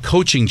talking about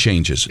coaching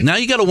changes. Now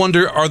you got to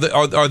wonder,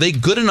 are they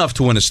good enough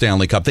to win a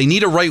Stanley Cup? They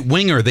need a right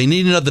winger. They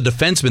need another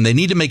defenseman. They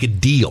need to make a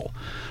deal.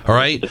 All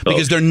right?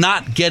 Because they're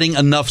not getting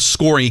enough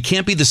scoring. It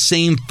can't be the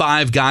same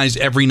 5 guys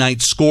every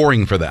night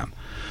scoring for them.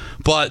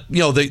 But,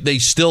 they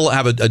still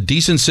have a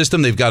decent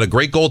system. They've got a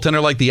great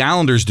goaltender like the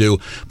Islanders do,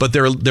 but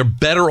they're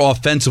better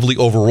offensively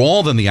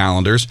overall than the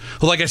Islanders,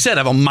 who, like I said,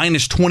 have a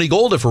minus 20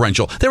 goal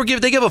differential. They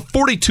gave up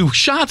 42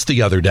 shots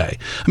the other day.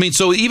 I mean,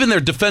 so even their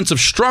defensive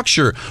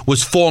structure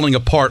was falling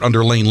apart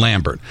under Lane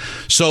Lambert.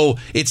 So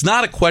it's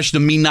not a question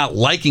of me not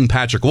liking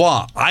Patrick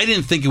Waugh. I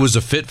didn't think it was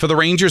a fit for the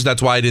Rangers.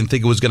 That's why I didn't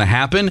think it was going to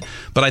happen.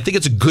 But I think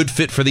it's a good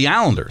fit for the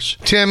Islanders.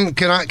 Tim,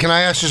 can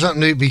I ask you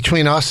something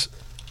between us?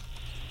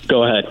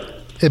 Go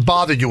ahead. It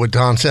bothered you what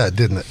Don said,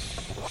 didn't it?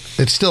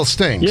 It still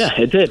stings. Yeah,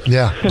 it did.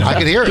 Yeah, I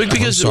could hear it.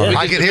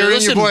 I could hear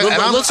it in your voice.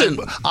 Listen,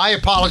 I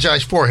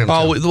apologize for him.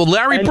 Oh, well,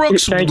 Larry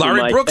Brooks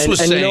was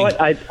saying. You know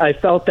what? I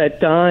felt that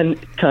Don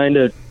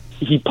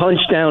he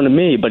punched down to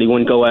me, but he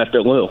wouldn't go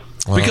after Lou.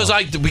 Wow.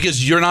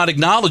 Because you're not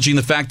acknowledging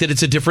the fact that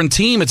it's a different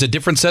team. It's a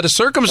different set of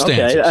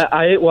circumstances. Okay,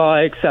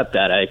 I accept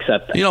that.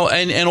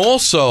 And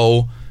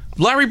also,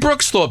 Larry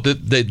Brooks thought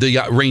that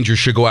the Rangers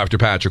should go after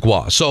Patrick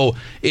Waugh. So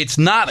it's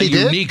not a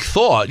unique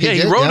thought.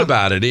 He wrote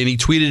about it, and he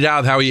tweeted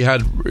out how he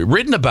had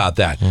written about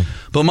that.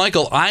 But,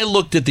 Michael, I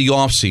looked at the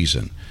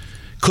offseason.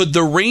 Could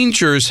the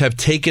Rangers have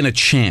taken a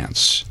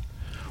chance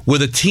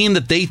with a team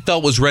that they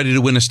felt was ready to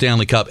win a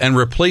Stanley Cup and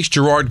replace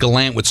Gerard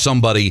Gallant with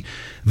somebody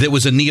that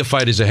was a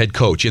neophyte as a head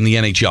coach in the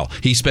NHL?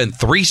 He spent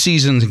 3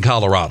 seasons in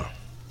Colorado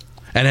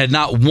and had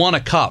not won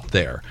a cup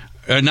there,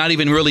 or not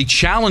even really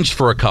challenged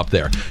for a cup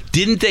there.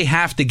 Didn't they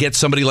have to get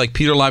somebody like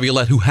Peter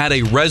Laviolette who had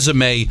a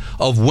resume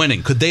of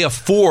winning? Could they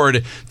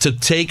afford to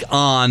take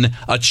on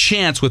a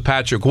chance with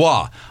Patrick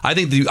Waugh? I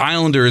think the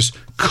Islanders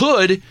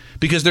could,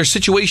 because their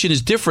situation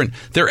is different.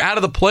 They're out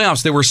of the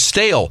playoffs. They were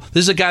stale.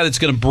 This is a guy that's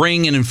going to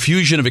bring an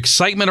infusion of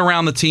excitement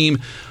around the team,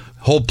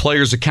 hold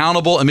players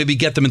accountable, and maybe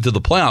get them into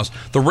the playoffs.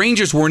 The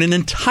Rangers were in an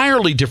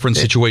entirely different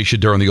situation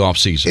during the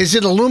offseason. Is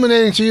it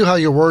illuminating to you how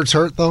your words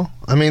hurt, though?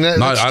 I mean,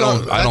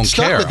 I don't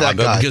care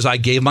because I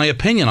gave my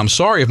opinion. I'm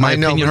sorry if my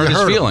opinion hurt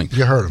his feelings.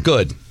 You hurt him.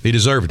 Good. He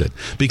deserved it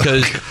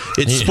because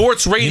it's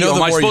sports radio.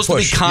 Am I supposed to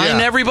be kind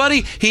to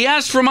everybody? He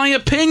asked for my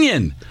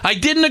opinion. I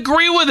didn't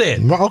agree with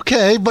it.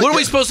 Okay, but what are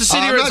we supposed to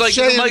sit here? It's like,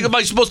 am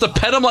I supposed to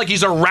pet him like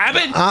he's a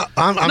rabbit?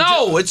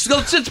 No,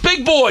 it's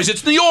big boys.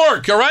 It's New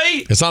York. All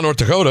right. It's not North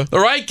Dakota. All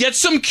right. Get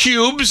some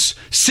cubes.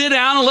 Sit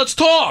down and let's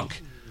talk.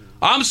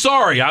 I'm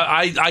sorry.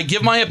 I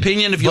give my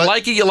opinion. If you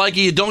like it, you like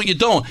it. You don't, you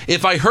don't.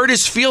 If I hurt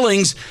his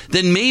feelings,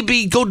 then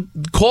maybe go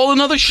call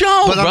another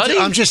show, but buddy.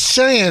 I'm just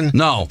saying.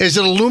 No. Is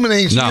it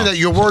illuminating to you that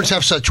your words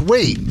have such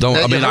weight?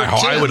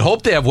 I would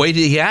hope they have weight.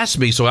 He asked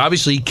me, so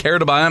obviously he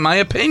cared about my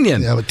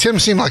opinion. Yeah, but Tim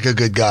seemed like a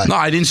good guy. No,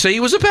 I didn't say he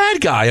was a bad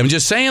guy. I'm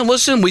just saying,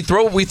 listen, we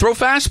throw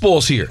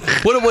fastballs here.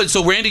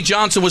 So Randy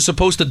Johnson was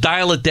supposed to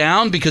dial it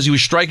down because he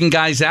was striking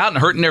guys out and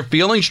hurting their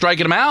feelings,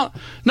 striking them out?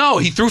 No,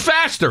 he threw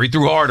faster. He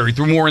threw harder. He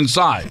threw more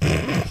inside.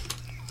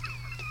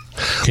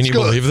 Can you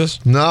believe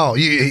this? No,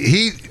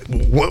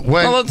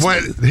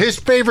 when his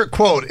favorite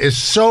quote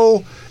is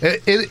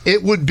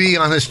it would be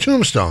on his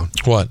tombstone.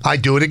 What? I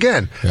do it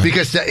again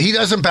because he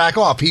doesn't back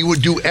off. He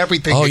would do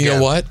everything. Oh, again. You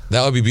know what?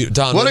 That would be beautiful.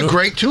 Don, what a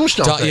great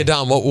tombstone! Don, yeah,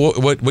 Don.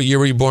 What year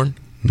were you born?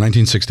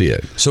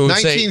 1968. So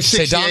 1968,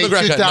 say Don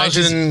LaGreca,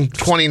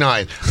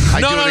 2029.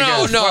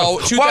 No.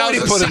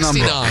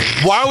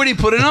 2069. Why would he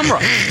put a number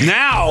on?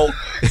 Now,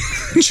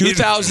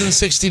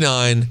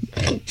 2069.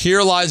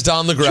 Here lies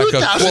Don LaGreca.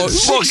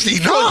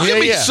 2069. Give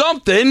me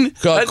something.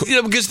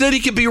 Because then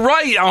he could be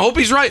right. I hope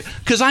he's right.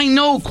 Because I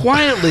know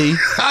quietly.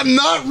 I'm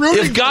not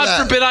rooting if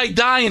God forbid I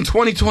die in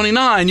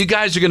 2029, you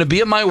guys are going to be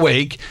at my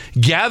wake,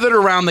 gathered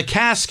around the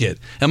casket,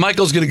 and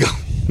Michael's going to go,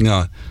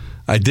 no.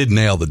 I did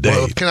nail the date.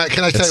 Well, can I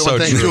tell you one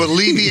thing? To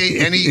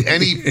alleviate any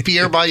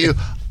fear by you,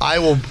 I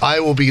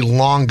will be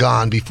long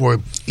gone before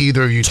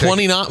either of you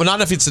 29. Well,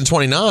 not if it's in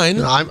 29.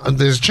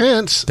 There's a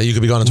chance that you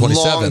could be gone in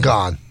 27.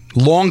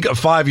 Long gone.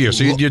 5 years.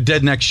 So you're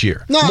dead next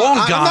year. No,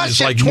 long gone is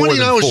like 29 more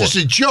than 4. was just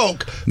a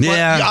joke.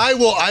 Yeah,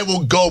 I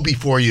will go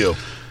before you.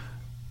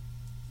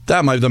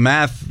 The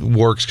math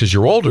works because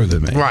you're older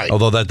than me. Right.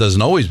 Although that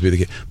doesn't always be the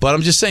case. But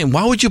I'm just saying,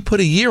 why would you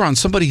put a year on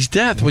somebody's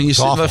death when you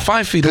sit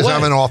 5 feet away? Because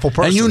I'm an awful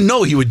person. And you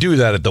know he would do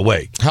that at the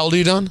wake. How old are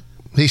you, Don?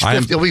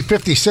 He'll be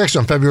 56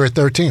 on February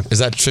 13th. Is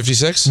that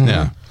 56? Mm-hmm.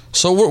 Yeah.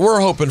 So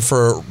we're hoping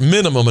for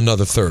minimum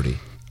another 30.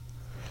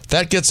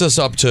 That gets us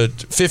up to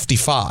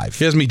 55.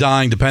 He has me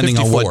dying depending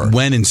 54. On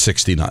when in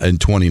 69 and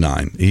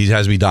 29. He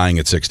has me dying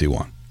at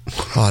 61.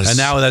 And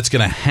now that's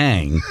going to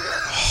hang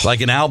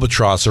like an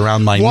albatross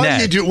around my neck. Why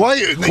did you do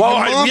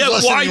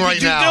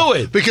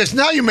it? Because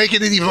now you're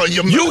making it even.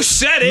 You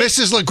said it,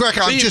 Mrs. LaGreca.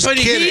 I'm just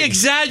kidding. He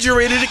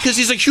exaggerated it because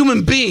he's a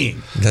human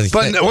being.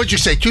 But what'd you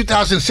say?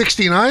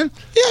 2069?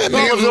 Yeah, you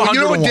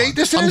know what date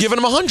this is? I'm giving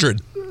him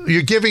 100.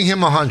 You're giving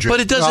him 100. But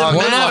it doesn't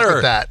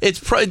matter.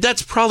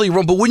 That's probably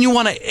wrong. But wouldn't you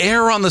want to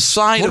err on the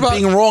side of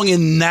being wrong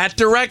in that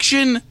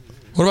direction?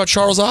 What about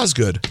Charles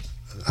Osgood?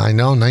 I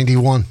know,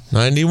 91.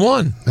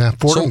 91. Yeah,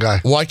 Fordham guy.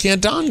 Why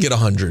can't Don get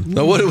 100?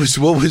 No, what was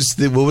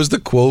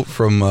the quote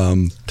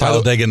from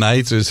Talladega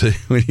Nights?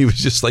 When he was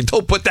just like,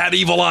 "Don't put that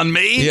evil on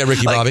me." Yeah,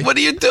 Ricky Bobby. What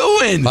are you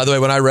doing? By the way,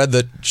 when I read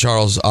that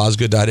Charles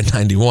Osgood died in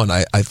 91,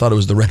 I thought it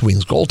was the Red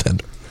Wings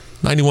goaltender.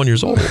 91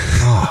 years old.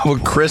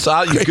 With Chris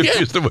out, you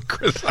confused him with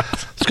Chris out.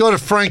 Let's go to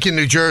Frank in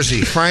New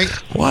Jersey. Frank.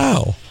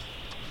 Wow.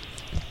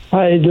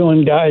 How you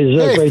doing, guys?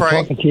 Hey, Great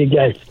Frank. talking to you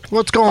guys.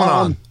 What's going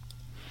on?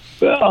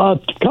 A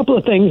couple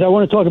of things. I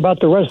want to talk about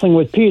the wrestling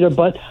with Peter,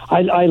 but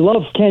I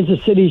love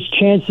Kansas City's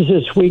chances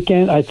this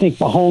weekend. I think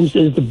Mahomes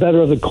is the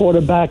better of the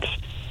quarterbacks,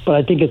 but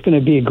I think it's going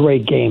to be a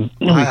great game.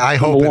 I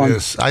hope it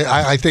is.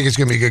 I think it's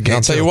going to be a good game.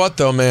 I'll tell you what,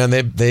 though, man,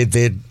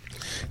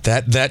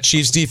 that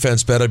Chiefs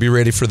defense better be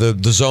ready for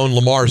the zone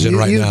Lamar's in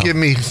right now. You give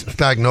me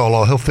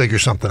Spagnuolo, he'll figure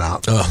something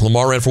out.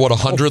 Lamar ran for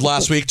 100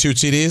 last week, 2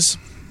 TDs.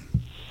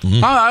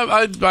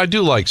 Mm-hmm. I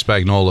do like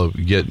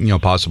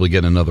Spagnuolo possibly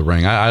getting another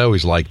ring. I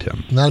always liked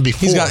him. That'd be 4.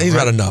 He's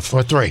got enough.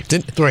 Or 3.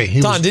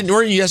 3. Don,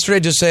 weren't you yesterday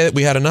just say that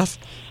we had enough?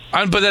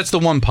 But that's the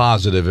one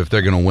positive if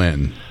they're going to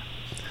win.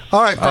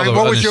 All right, Frank,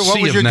 what was your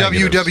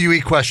negatives.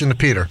 WWE question to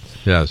Peter?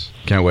 Yes,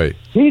 can't wait.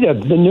 Peter,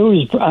 the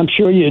news, I'm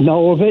sure you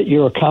know of it.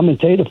 You're a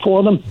commentator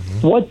for them.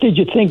 Mm-hmm. What did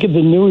you think of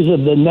the news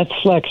of the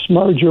Netflix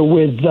merger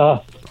with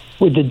the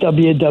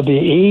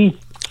WWE?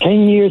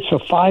 10 years for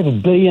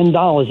 $5 billion.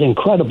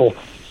 Incredible.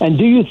 And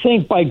do you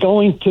think by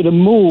going to the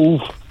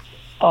move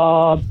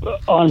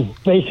on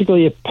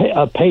basically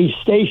a pay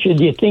station,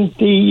 do you think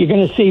you're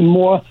going to see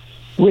more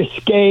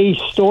risque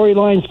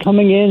storylines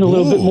coming in, a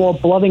little bit more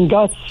blood and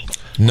guts?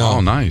 No.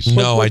 Oh, nice.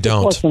 No, I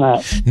don't.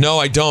 No,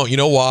 I don't. You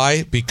know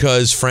why?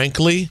 Because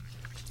frankly,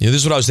 this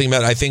is what I was thinking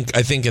about. I think,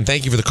 and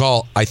thank you for the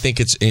call. I think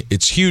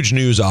it's huge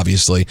news,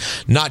 obviously,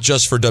 not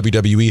just for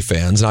WWE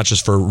fans, not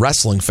just for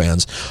wrestling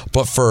fans,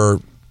 but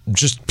for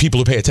just people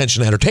who pay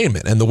attention to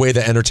entertainment and the way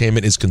that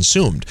entertainment is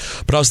consumed.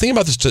 But I was thinking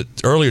about this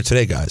earlier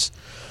today, guys.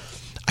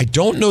 I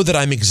don't know that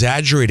I'm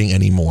exaggerating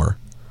anymore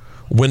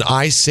when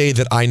I say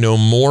that I know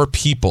more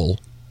people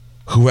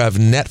who have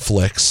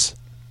Netflix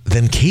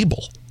than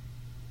cable.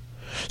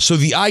 So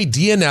the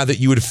idea now that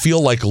you would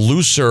feel like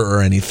looser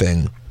or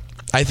anything,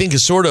 I think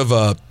is sort of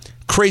a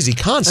crazy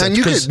concept.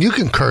 And you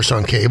can curse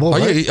on cable,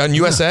 right? On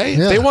USA?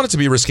 Yeah. They want it to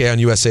be risque on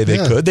USA. They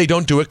could. They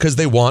don't do it because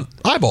they want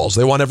eyeballs.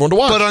 They want everyone to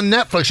watch. But on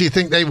Netflix, you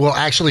think they will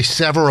actually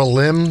sever a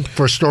limb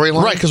for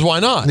storyline? Right, because why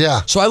not?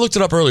 Yeah. So I looked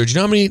it up earlier. Do you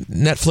know how many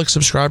Netflix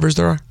subscribers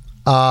there are?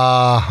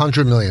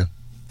 100 million.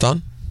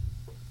 Done?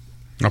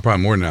 No,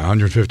 probably more than that.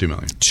 150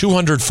 million.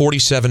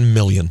 247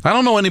 million. I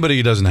don't know anybody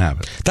who doesn't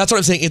have it. That's what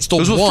I'm saying. It's the It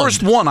was one. the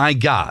first one I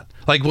got.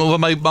 Like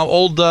my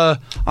old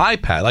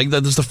iPad. Like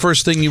that's the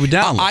first thing you would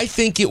download. I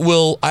think it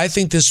will. I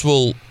think this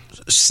will.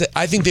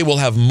 I think they will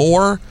have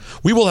more.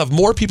 We will have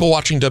more people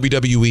watching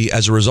WWE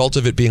as a result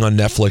of it being on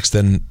Netflix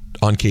than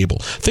on cable.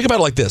 Think about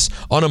it like this: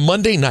 on a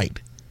Monday night,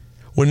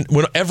 when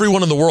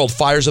everyone in the world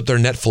fires up their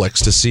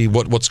Netflix to see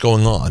what's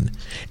going on,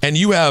 and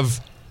you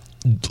have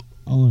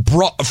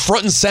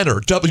front and center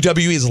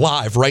WWE is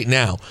live right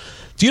now.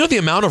 Do you know the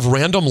amount of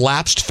random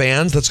lapsed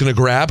fans that's going to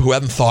grab who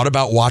haven't thought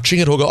about watching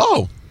it? Who'll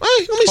go,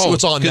 let me see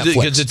what's on Netflix.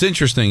 Because it's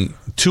interesting.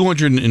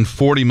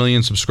 240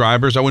 million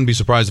subscribers. I wouldn't be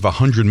surprised if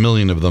 100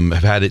 million of them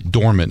have had it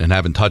dormant and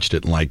haven't touched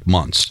it in like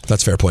months.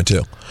 That's a fair point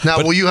too.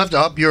 Now, will you have to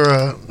up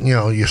your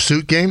your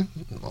suit game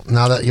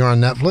now that you're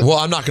on Netflix? Well,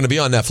 I'm not going to be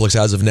on Netflix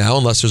as of now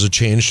unless there's a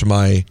change to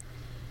my.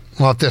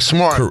 Well, if they're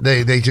smart,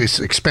 they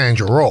just expand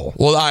your role.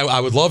 Well, I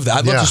would love that.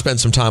 I'd love to spend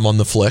some time on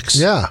the flicks.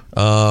 Yeah.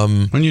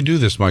 When you do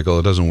this, Michael,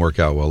 it doesn't work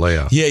out well.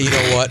 Layout. Yeah, you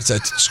know what?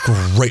 It's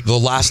great. The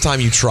last time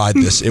you tried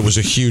this, it was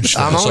a huge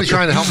thing. I'm only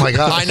trying to help my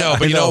guys. I know,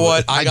 but you know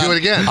what? I do it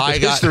again.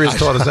 History has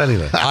taught us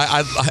anything.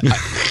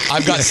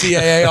 I've got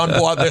CAA on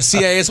board. The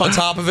CAA is on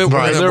top of it.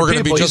 Right. We're going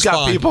to be just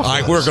fine.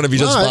 We're going to be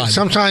just fine.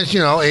 Sometimes,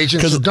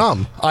 agents are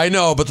dumb. I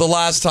know, but the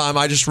last time,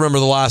 I just remember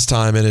the last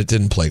time, and it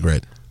didn't play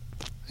great.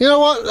 You know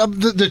what?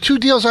 The 2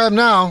 deals I have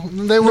now,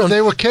 they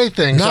were K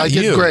things. Not I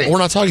did you. great. We're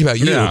not talking about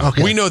you. Yeah.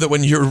 Okay. We know that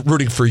when you're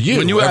rooting for you,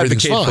 when you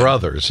everything's advocate fine. for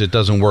others, it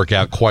doesn't work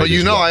out quite. But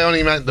as well. I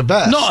only meant the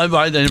best. No,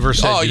 I never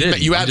said. Oh,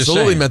 you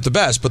absolutely meant the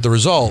best, but the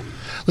result.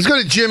 Let's go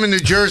to Jim in New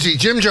Jersey.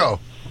 Jim Joe.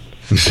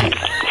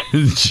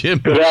 Jim.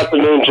 Good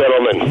afternoon,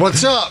 gentlemen.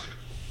 What's up?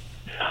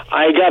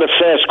 I got a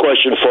fast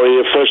question for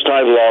you. First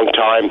time, long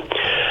time.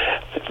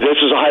 This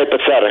is a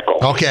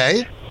hypothetical.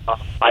 Okay.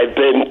 I've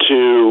been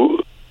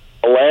to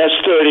the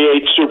last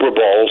 38 Super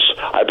Bowls.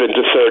 I've been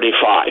to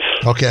 35.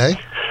 Okay.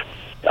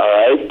 All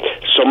right.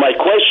 So my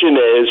question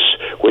is,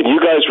 when you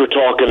guys were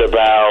talking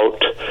about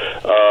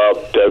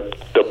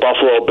the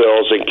Buffalo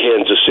Bills and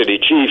Kansas City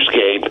Chiefs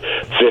game,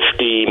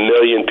 50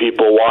 million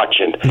people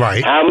watching.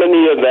 Right. How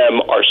many of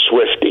them are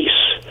Swifties?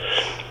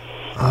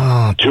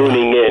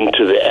 Tuning in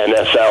to the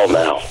NFL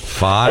now.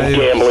 5. And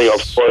gambling,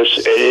 of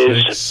course,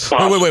 is.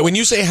 Wait. When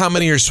you say how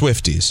many are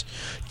Swifties,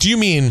 do you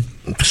mean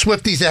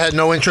Swifties that had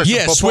no interest in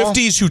football?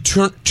 Swifties who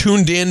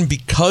tuned in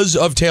because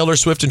of Taylor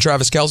Swift and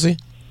Travis Kelce?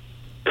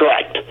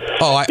 Correct.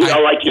 Oh, like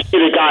you see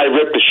the guy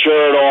rip the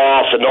shirt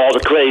off and all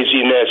the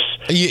craziness.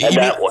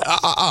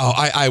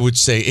 I would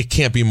say it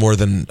can't be more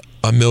than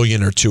a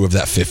million or two of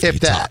that 50.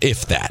 If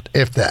that.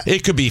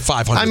 It could be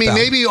 500,000. I mean,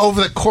 maybe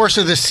over the course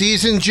of the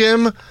season,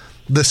 Jim,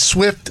 the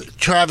Swift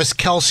Travis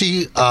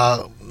Kelce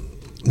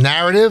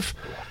narrative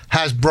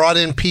has brought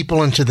in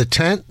people into the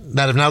tent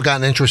that have now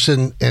gotten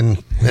interested in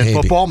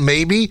football?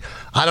 Maybe.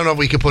 I don't know if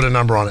we could put a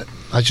number on it.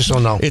 I just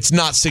don't know. It's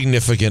not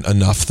significant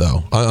enough,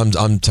 though.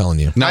 I'm telling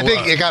you. I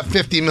think it got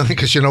 50 million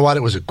because you know what?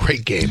 It was a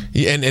great game.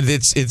 Yeah, and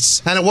it's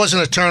and it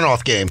wasn't a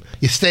turnoff game.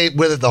 You stayed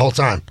with it the whole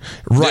time.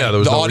 Right. Yeah, there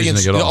was the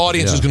no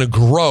audience is going to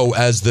grow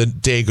as the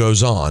day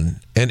goes on.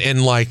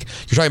 And like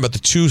you're talking about the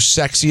two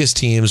sexiest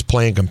teams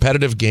playing a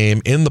competitive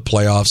game in the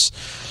playoffs.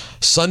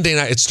 Sunday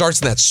night, it starts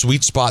in that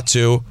sweet spot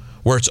too,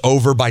 where it's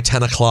over by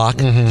 10 o'clock.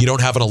 Mm-hmm. You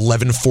don't have an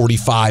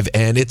 11:45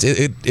 end.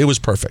 It was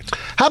perfect.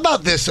 How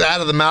about this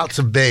out of the mouths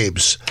of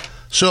babes?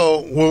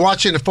 So we're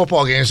watching the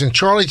football games, and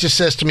Charlie just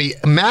says to me,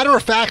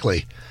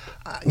 matter-of-factly,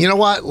 you know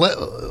what?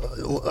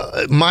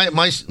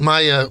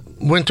 My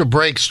winter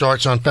break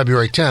starts on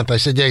February 10th. I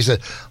said, yeah. He said,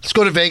 let's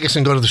go to Vegas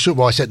and go to the Super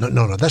Bowl. I said,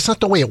 no, that's not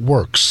the way it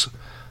works.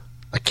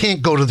 I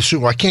can't go to the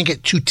Super Bowl. I can't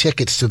get 2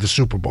 tickets to the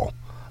Super Bowl.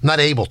 I'm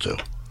not able to.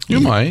 You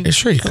might.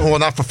 Sure you can. Well,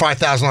 not for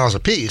 $5,000 a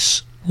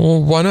piece.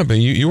 Well, why not? But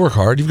you work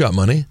hard. You've got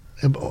money.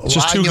 It's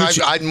just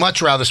I'd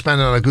much rather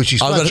spend it on a Gucci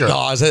sweatshirt.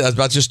 I was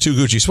about just 2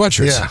 Gucci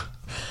sweatshirts. Yeah.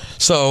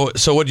 So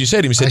what did you say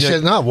to him? I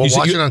said, no, we'll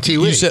watch it on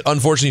TV. You said,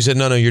 unfortunately, you said,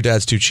 no, your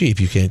dad's too cheap.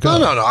 You can't go.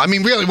 No. I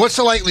mean, really, what's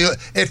the likelihood?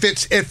 If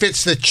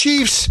it's the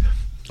Chiefs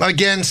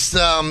against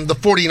the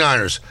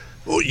 49ers,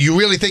 you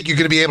really think you're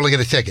going to be able to get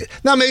a ticket?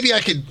 Now, maybe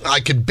I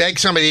could beg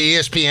somebody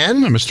at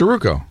ESPN. Mr.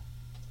 Rucco.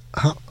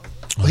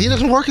 Well, he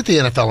doesn't work at the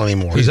NFL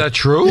anymore. Is that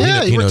true?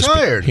 Yeah, he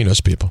retired. He knows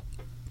people.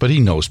 But he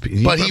knows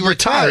people. But he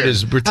retired.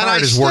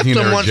 Retired is working him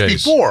there once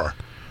Jays. before.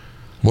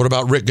 What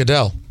about Rick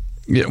Goodell?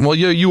 Yeah, well,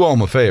 you owe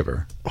him a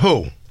favor.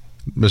 Who?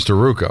 Mr.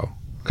 Rucco.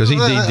 Because he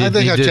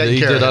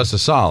did us a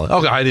solid.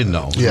 Okay, I didn't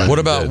know. Yeah. What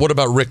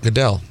about Rick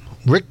Goodell?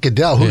 Rick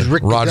Goodell? Who's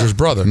Rick Rogers'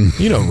 Goodell? brother.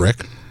 You know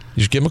Rick.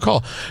 You just give him a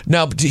call.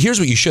 Now, here's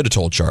what you should have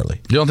told Charlie.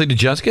 You don't think the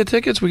Jets get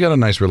tickets? We got a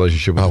nice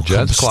relationship with the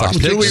Jets. Clock's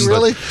Do we ticking,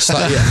 really?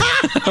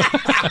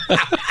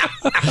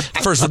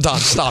 First, Don,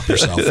 stop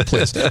yourself,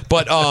 please.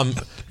 But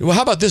well,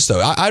 how about this,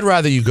 though? I'd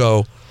rather you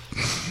go,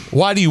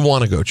 why do you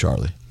want to go,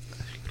 Charlie?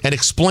 And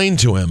explain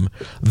to him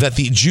that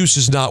the juice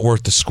is not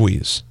worth the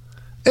squeeze.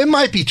 It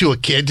might be to a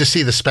kid to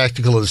see the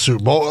spectacle of the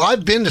Super Bowl.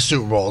 I've been to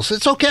Super Bowls.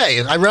 It's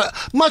okay.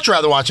 Much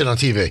rather watch it on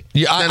TV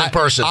than in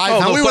person.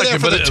 We were there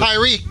for the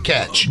Tyreek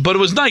catch. But it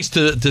was nice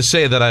to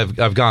say that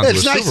I've gone to a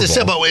Super Bowl. It's nice to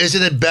say, but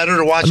isn't it better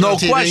to watch it on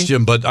TV? No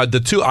question, but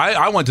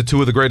I went to 2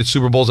 of the greatest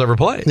Super Bowls ever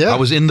played. Yeah. I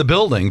was in the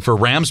building for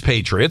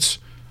Rams-Patriots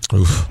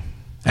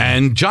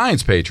and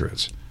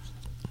Giants-Patriots.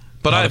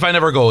 But if I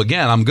never go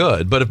again, I'm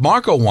good. But if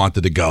Marco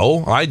wanted to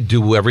go, I'd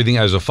do everything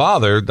as a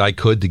father I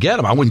could to get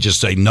him. I wouldn't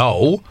just say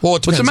no. Well,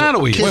 What's the matter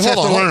with you? Kids have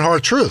to learn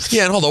hard truths.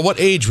 Yeah, and hold on. What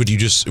age would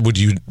you?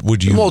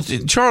 Well,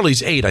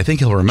 Charlie's 8. I think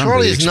he'll remember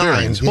the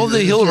experience. 9. Well,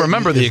 he'll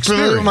remember the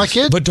experience. My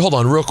kid. But hold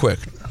on, real quick.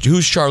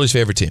 Who's Charlie's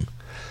favorite team?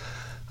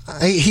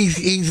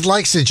 He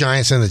likes the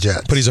Giants and the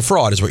Jets, but he's a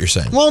fraud, is what you're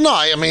saying. Well, no,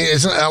 I mean,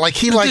 it's like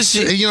he likes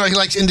he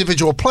likes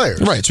individual players,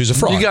 right? So he's a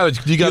fraud. You got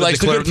to declare the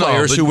good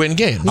players who win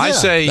games. I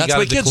say you got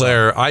to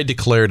declare. I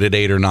declared at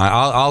 8 or 9.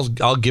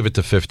 I'll give it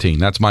to 15.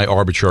 That's my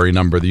arbitrary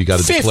number that you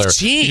got to declare.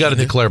 15? You got to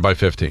declare by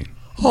 15.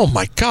 Oh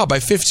my God! By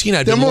 15,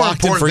 I'd been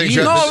locked in for years.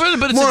 No,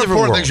 but it's more a different important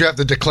world. things you have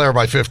to declare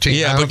by 15.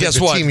 Yeah, but guess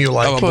what? Team you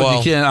like. Well,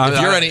 you can't,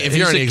 if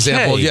you're any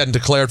example, you hadn't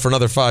declared for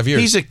another 5 years.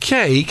 He's a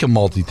K. He can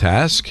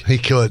multitask. He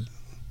could.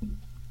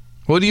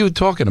 What are you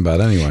talking about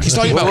anyway? He's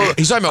talking about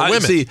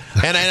women. See,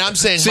 and I'm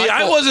saying, Michael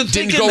I wasn't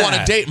didn't go on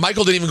a date.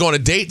 Michael didn't even go on a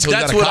date until he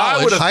got to college.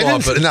 I would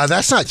have thought. No,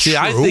 that's not true.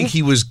 I think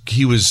he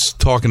was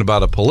talking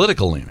about a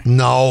political leaning.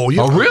 No.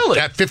 Really?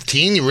 At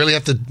 15, you really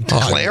have to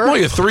declare? Well,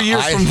 you're 3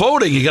 years from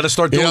voting. You got to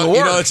start doing the work.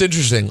 You know, it's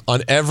interesting.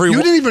 On every, you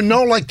didn't even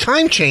know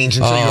time change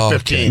until you were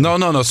 15.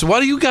 No. So why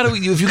do you got to?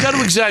 If you got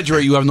to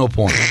exaggerate, you have no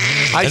point.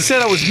 I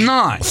said I was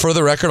 9. For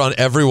the record, on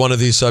every one of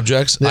these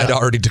subjects, I'd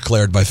already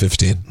declared by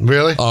 15.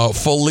 Really?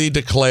 Fully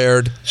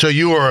declared. So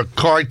you were a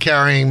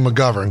card-carrying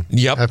McGovern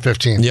at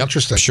 15. Yep.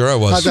 Interesting. Sure I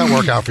was. How'd that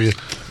work out for you?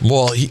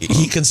 Well,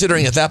 he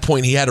considering at that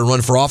point he had to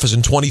run for office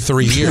in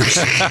 23 years.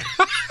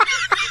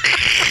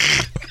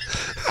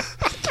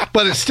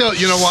 But it's still,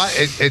 you know what?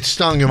 It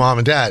stung your mom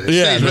and dad.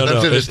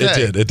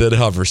 It did. It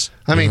hovers.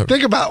 I mean,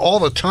 think about all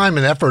the time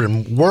and effort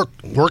and work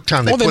time they put into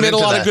that. Well, they made a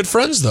lot of good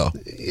friends, though.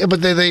 Yeah,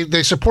 but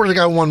they supported a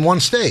guy who won 1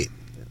 state.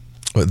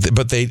 But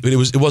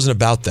it wasn't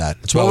about that.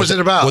 What was it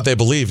about? What they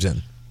believed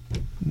in.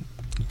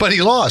 But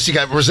he lost. He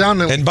got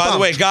resounding. And by the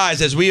way,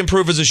 guys, as we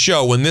improve as a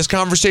show, when this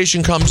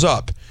conversation comes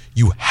up,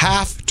 you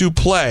have to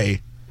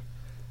play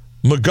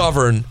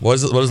McGovern. What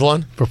is the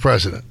line? For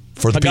president.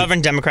 For the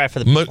McGovern, Democrat for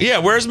the people. Yeah,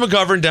 where's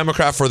McGovern,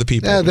 Democrat for the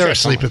people? Yeah, they're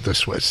asleep at the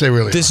switch. They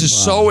really This are. is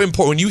so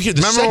important. When you hear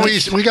Remember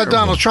we got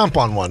Donald Trump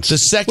on once.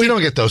 We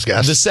don't get those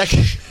guys.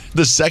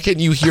 The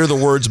second you hear the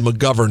words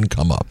McGovern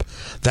come up,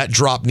 that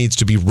drop needs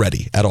to be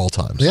ready at all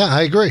times. Yeah,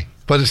 I agree.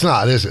 But it's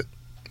not, is it?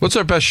 What's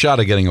our best shot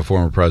at getting a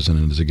former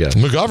president as a guest?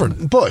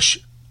 McGovern. Bush.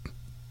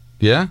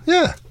 Yeah?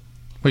 Yeah.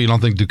 Well, you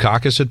don't think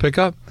Dukakis would pick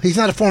up? He's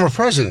not a former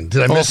president.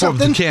 Did I miss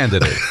something?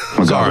 Candidate.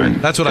 Sorry.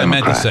 That's what I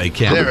meant to say,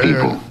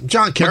 candidate.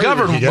 John Kerry.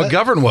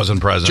 McGovern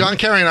wasn't president. John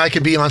Kerry and I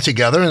could be on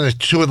together, and they're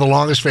two of the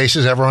longest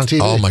faces ever on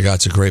TV. Oh, my God.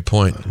 It's a great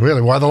point.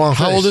 Really? Why the long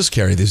face? How old is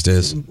Kerry these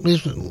days?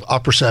 He's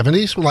upper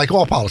 70s, like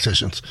all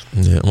politicians.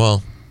 Yeah,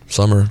 well...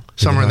 Some are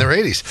in their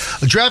 80s.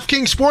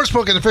 DraftKings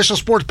Sportsbook, an official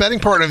sports betting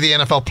partner of the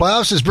NFL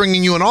playoffs, is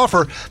bringing you an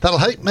offer that'll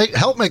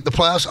help make the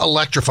playoffs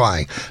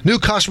electrifying. New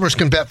customers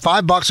can bet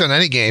 $5 on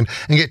any game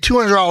and get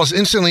 $200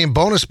 instantly in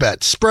bonus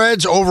bets,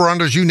 spreads,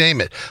 over-unders, you name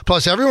it.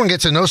 Plus, everyone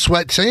gets a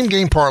no-sweat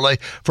same-game parlay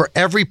for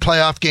every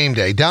playoff game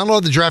day.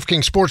 Download the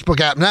DraftKings Sportsbook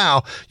app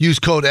now. Use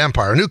code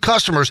EMPIRE. New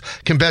customers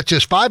can bet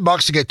just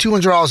 $5 to get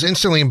 $200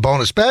 instantly in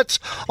bonus bets.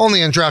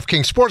 Only on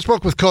DraftKings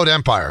Sportsbook with code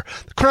EMPIRE.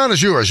 The crown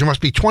is yours. You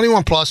must be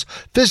 21 plus,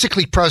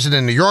 physically present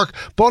in New York.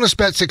 Bonus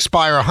bets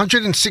expire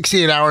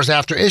 168 hours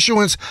after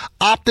issuance.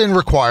 Opt-in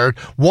required.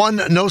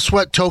 One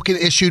no-sweat token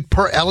issued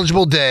per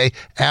eligible day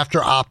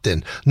after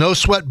opt-in.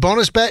 No-sweat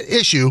bonus bet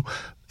issued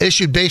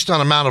based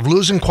on amount of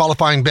losing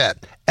qualifying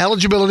bet.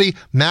 Eligibility,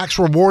 max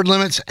reward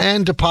limits,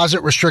 and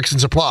deposit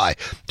restrictions apply.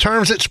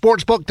 Terms at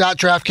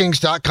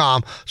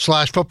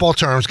sportsbook.draftkings.com/football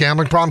terms.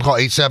 Gambling problem? Call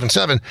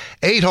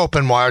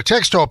 877-8-HOPE-NY or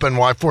text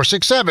HOPE-NY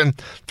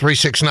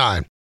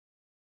 467-369.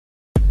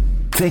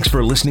 Thanks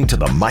for listening to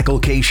the Michael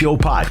K. Show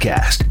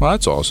podcast. Well,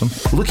 that's awesome.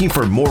 Looking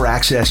for more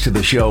access to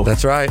the show?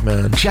 That's right,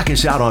 man. Check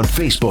us out on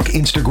Facebook,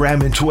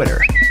 Instagram, and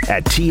Twitter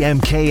at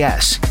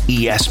TMKS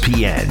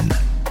ESPN.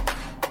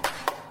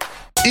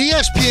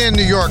 ESPN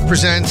New York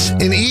presents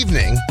An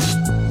Evening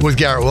with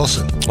Garrett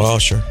Wilson. Oh,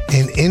 sure.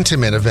 An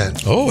intimate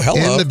event. Oh, hello.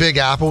 In the Big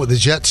Apple with the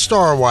Jet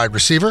star wide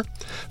receiver.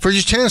 For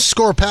your chance to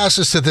score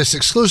passes to this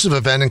exclusive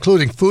event,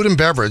 including food and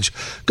beverage,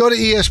 go to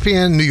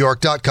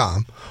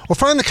ESPNNewYork.com or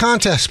find the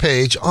contest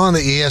page on the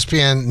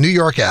ESPN New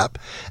York app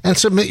and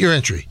submit your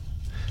entry.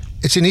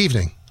 It's An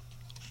Evening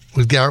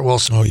with Garrett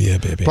Wilson. Oh, yeah,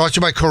 baby. Brought to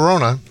you by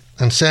Corona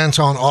and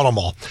Santon Auto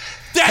Mall.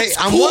 That's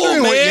I'm cool,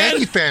 wondering what man.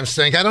 Yankee fans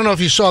think. I don't know if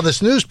you saw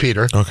this news,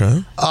 Peter.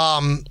 Okay.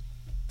 The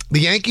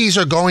Yankees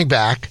are going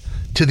back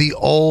to the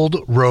old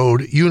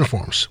road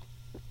uniforms.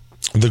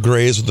 The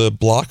grays with the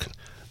block?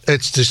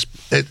 It's just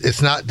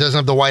it's not doesn't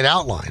have the white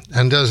outline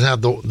and doesn't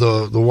have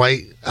the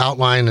white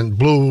outline and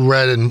blue,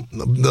 red, and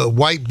the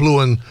white, blue,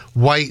 and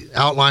white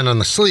outline on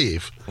the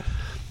sleeve.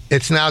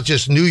 It's now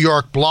just New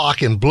York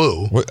block in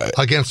blue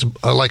against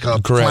like a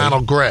gray.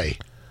 flannel gray.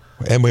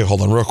 And wait, hold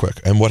on real quick.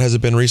 And what has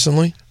it been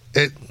recently?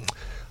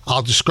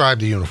 I'll describe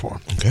the uniform.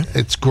 Okay.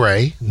 It's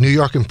gray, New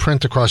York in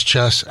print across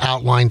chest,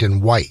 outlined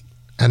in white,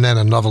 and then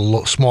another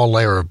small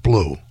layer of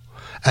blue.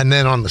 And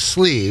then on the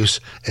sleeves,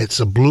 it's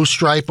a blue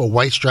stripe, a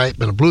white stripe,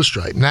 and a blue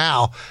stripe.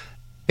 Now,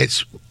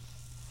 it's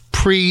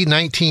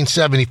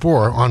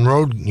pre-1974 on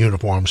road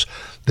uniforms.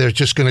 They're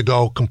just going to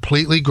go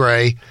completely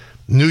gray,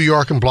 New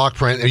York and block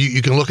print.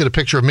 You can look at a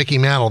picture of Mickey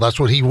Mantle. That's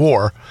what he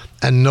wore,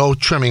 and no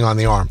trimming on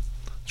the arm.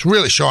 It's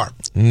really sharp.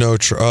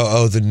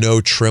 The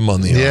no trim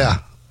on the arm. Yeah,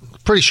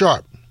 pretty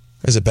sharp.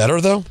 Is it better,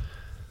 though?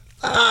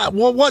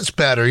 Well, what's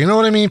better? You know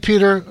what I mean,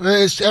 Peter?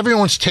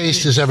 Everyone's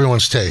taste is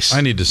everyone's taste.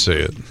 I need to see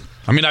it.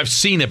 I mean, I've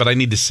seen it, but I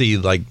need to see,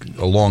 like,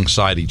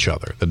 alongside each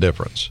other, the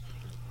difference.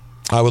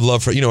 I would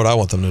love for... You know what I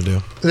want them to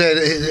do?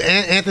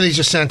 Anthony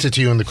just sent it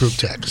to you in the group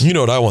text. You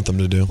know what I want them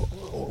to do?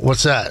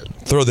 What's that?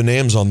 Throw the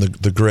names on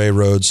the gray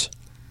roads.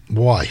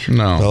 Why?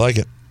 No. I like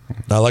it.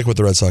 I like what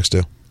the Red Sox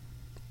do.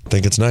 I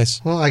think it's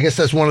nice. Well, I guess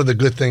that's one of the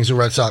good things the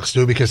Red Sox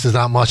do because there's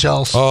not much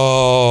else.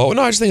 Oh,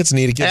 no, I just think it's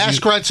neat.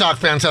 Ask Red Sox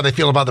fans how they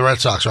feel about the Red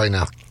Sox right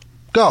now.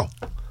 Go.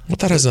 Well,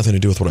 that has nothing to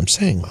do with what I'm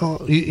saying.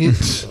 Oh,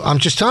 I'm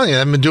just telling you, I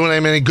haven't been doing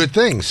any good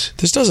things.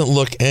 This doesn't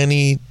look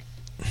any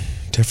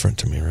different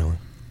to me, really.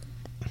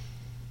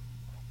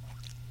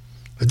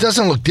 It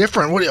doesn't look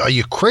different. What are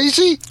you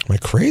crazy? Am I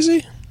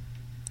crazy?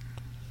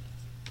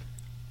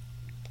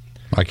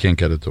 I can't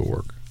get it to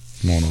work.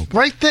 Won't open.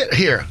 Right there,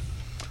 here.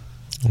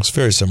 It's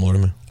very similar to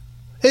me.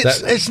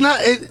 It's not.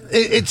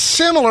 It's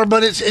similar,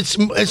 but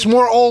it's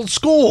more old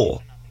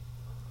school.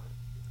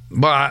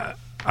 But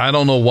I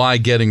don't know why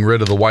getting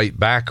rid of the white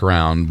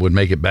background would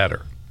make it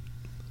better.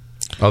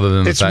 Other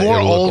than the fact more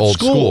it'll look old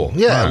school.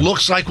 Yeah, right. It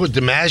looks like what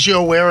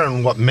DiMaggio wore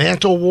and what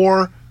Mantle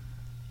wore.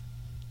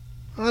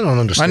 I don't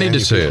understand. I need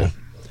to see it.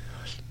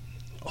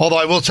 Although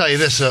I will tell you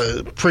this,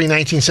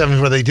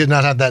 pre-1970, where they did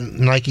not have that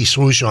Nike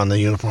swoosh on the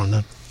uniform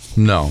then.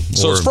 No.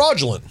 So it's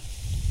fraudulent.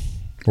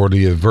 Or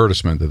the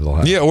advertisement that they'll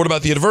have. Yeah, what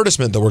about the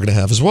advertisement that we're going to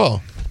have as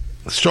well?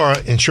 Star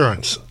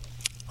Insurance.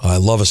 I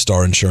love a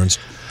Star Insurance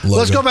logo.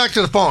 Let's go back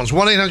to the phones.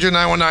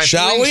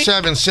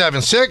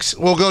 1-800-919-3776.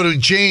 We'll go to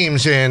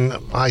James in,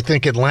 I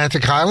think,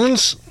 Atlantic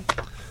Highlands.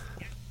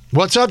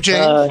 What's up,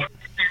 James?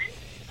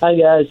 Hi,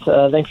 guys.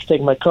 Thanks for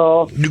taking my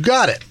call. You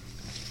got it.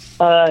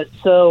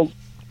 So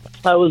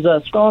I was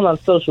scrolling on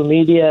social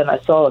media, and I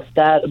saw a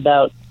stat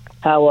about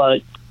how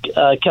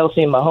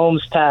Kelsey and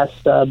Mahomes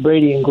passed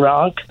Brady and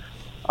Gronk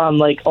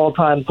on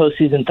all-time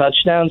postseason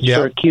touchdowns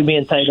for QB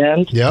and tight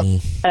end. Yep.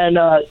 And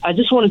I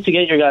just wanted to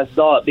get your guys'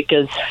 thought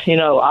because,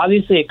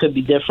 obviously it could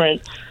be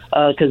different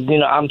because,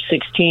 I'm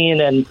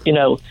 16 and,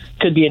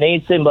 could be an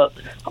age thing. But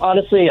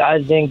honestly,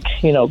 I think,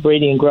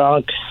 Brady and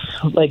Gronk,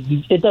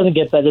 it doesn't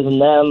get better than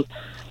them.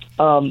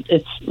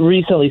 It's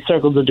recently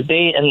circled the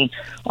debate, and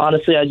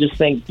honestly, I just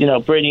think,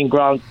 Brady and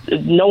Gronk,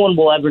 no one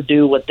will ever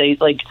do what they,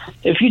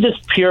 if you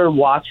just pure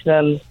watch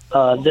them,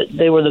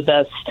 they were the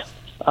best,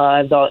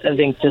 I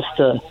think, just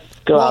to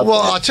go out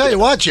Well, there. I'll tell you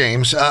what,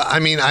 James,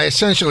 I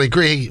essentially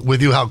agree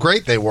with you how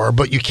great they were,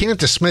 but you can't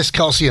dismiss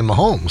Kelsey and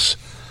Mahomes.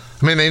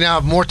 They now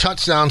have more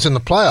touchdowns in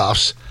the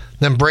playoffs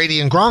than Brady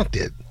and Gronk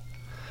did.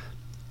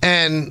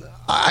 And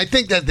I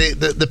think that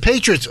the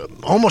Patriots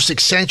almost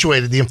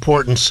accentuated the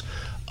importance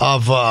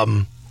of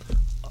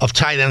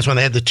tight ends when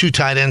they had the two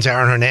tight ends,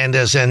 Aaron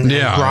Hernandez and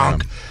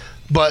Gronk.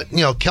 But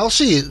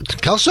Kelsey's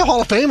a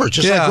Hall of Famer,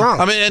 just like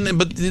Gronk.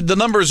 But the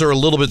numbers are a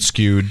little bit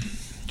skewed,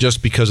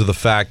 just because of the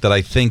fact that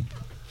I think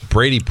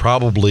Brady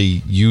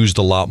probably used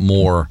a lot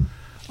more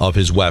of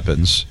his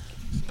weapons,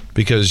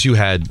 because you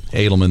had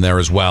Edelman there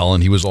as well,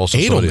 and he was also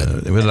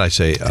Edelman. What did I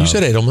say? You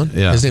said Edelman.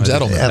 Yeah, His name's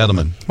Edelman.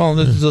 Edelman. Well,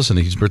 listen,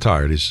 he's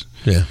retired.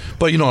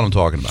 But you know what I'm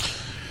talking about.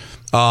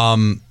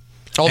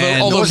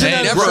 Although wasn't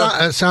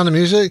that Sound of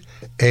Music?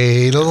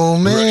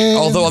 Edelman.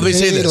 Although let me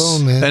say this,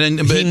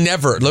 Edelman. he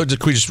never.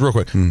 Just real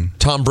quick,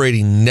 Tom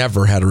Brady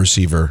never had a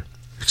receiver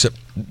except.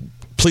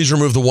 Please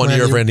remove the 1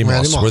 year of Randy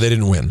Moss where they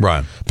didn't win.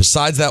 Right.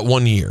 Besides that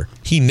 1 year,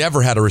 he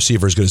never had a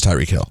receiver as good as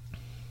Tyreek Hill.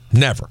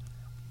 Never.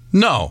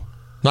 No.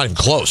 Not even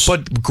close.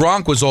 But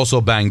Gronk was also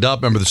banged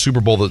up. Remember the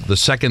Super Bowl, the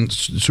second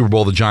Super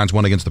Bowl the Giants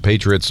won against the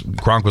Patriots,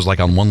 Gronk was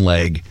on one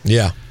leg.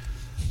 Yeah.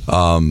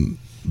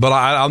 But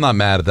I'm not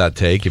mad at that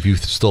take. If you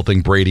still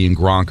think Brady and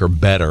Gronk are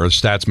better,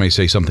 stats may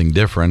say something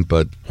different,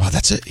 but... Wow,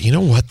 that's it. You know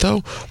what,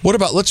 though? What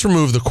about, let's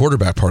remove the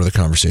quarterback part of the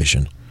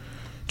conversation.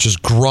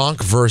 Just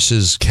Gronk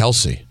versus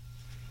Kelsey.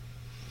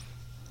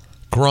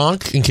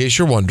 Gronk, in case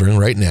you're wondering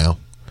right now,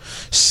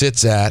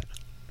 sits at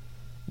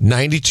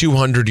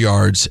 9,200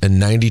 yards and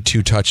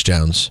 92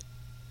 touchdowns.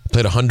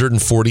 Played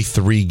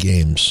 143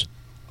 games.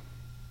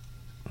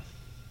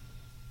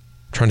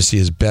 Trying to see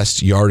his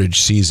best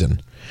yardage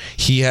season.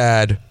 He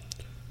had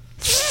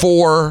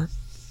 4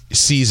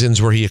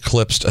 seasons where he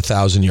eclipsed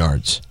 1,000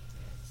 yards.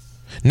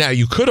 Now,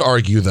 you could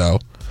argue, though,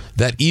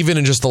 that even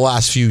in just the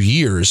last few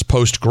years,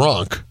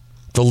 post-Gronk,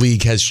 the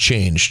league has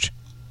changed.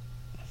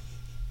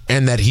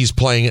 And that he's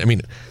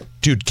playing,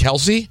 dude,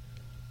 Kelsey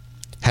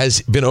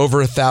has been over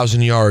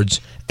 1,000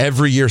 yards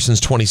every year since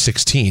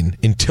 2016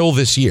 until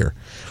this year.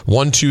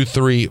 1, 2,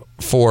 3,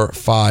 4,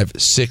 5,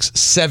 6,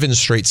 7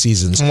 straight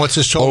seasons. And what's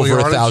his total over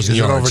yardage? 1,000 Is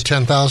yards. it over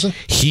 10,000?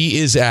 He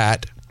is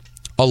at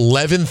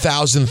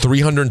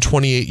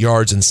 11,328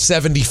 yards and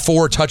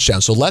 74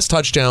 touchdowns. So less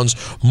touchdowns,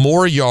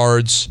 more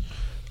yards,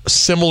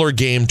 similar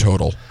game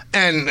total.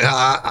 And,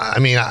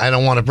 I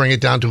don't want to bring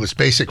it down to its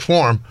basic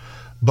form,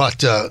 but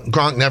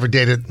Gronk never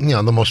dated,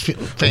 the most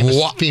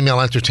famous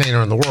female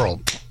entertainer in the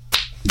world.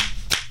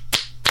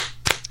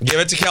 Give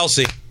it to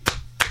Kelsey.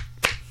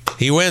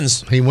 He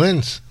wins.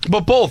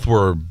 But both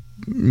were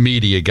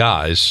media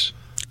guys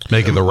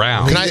making the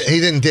rounds. He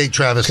didn't date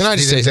Travis. Can I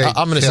just say,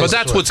 I'm going to say, but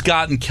that's what's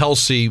gotten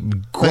Kelsey.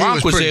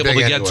 Gronk was able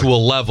to get to a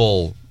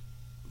level.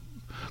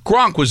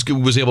 Gronk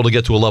was able to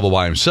get to a level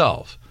by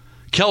himself.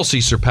 Kelsey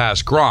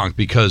surpassed Gronk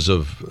because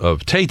of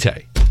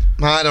Tay-Tay.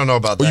 I don't know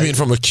about that. You mean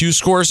from a Q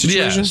score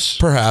situation? Yes.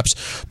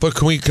 Perhaps. But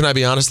can I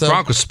be honest, though?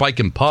 Gronk was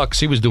spiking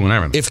pucks. He was doing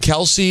everything. If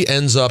Kelsey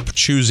ends up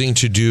choosing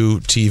to do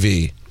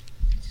TV,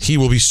 he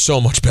will be so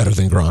much better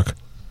than Gronk.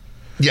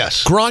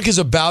 Yes. Gronk is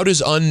about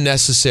as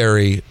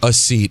unnecessary a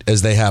seat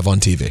as they have on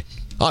TV.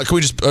 Can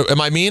we just...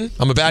 am I mean?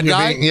 I'm a bad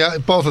guy? Yeah,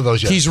 both of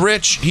those, yes. He's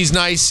rich. He's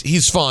nice.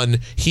 He's fun.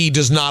 He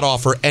does not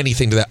offer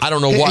anything to that. I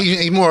don't know what...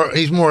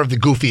 He's more of the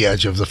goofy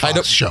edge of the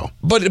Fox show.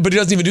 But he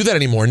doesn't even do that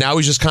anymore. Now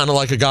he's just kind of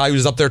like a guy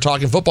who's up there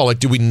talking football.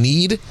 Did we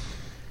need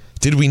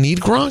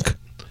Gronk?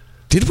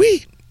 Did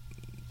we?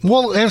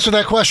 We'll answer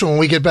that question when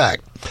we get back.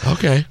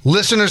 Okay.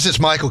 Listeners, it's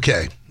Michael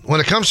K. When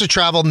it comes to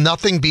travel,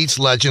 nothing beats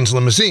Legends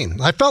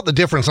Limousine. I felt the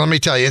difference. Let me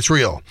tell you, it's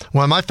real.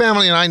 When my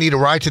family and I need a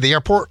ride to the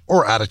airport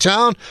or out of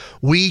town,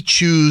 we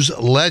choose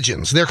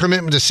Legends. Their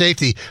commitment to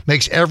safety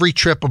makes every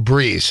trip a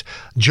breeze.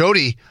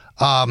 Jody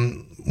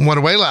went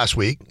away last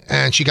week,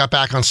 and she got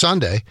back on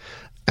Sunday,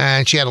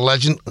 and she had a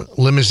Legend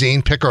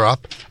limousine pick her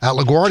up at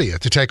LaGuardia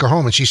to take her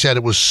home, and she said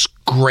it was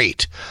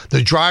great.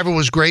 The driver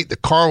was great. The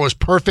car was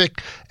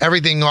perfect.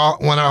 Everything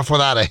went off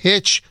without a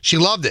hitch. She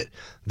loved it.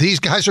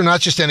 These guys are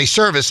not just any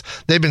service.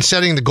 They've been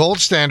setting the gold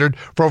standard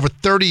for over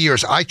 30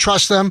 years. I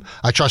trust them.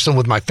 I trust them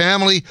with my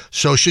family.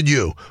 So should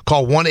you.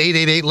 Call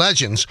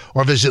 1-888-LEGENDS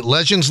or visit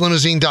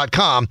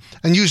legendslimousine.com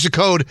and use the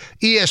code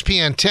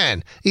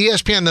ESPN10,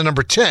 ESPN the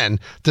number 10,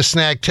 to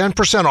snag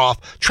 10%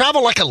 off.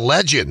 Travel like a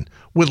legend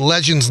with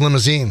Legends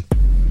Limousine.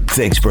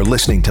 Thanks for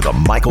listening to the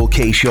Michael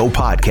K. Show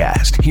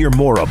podcast. Hear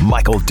more of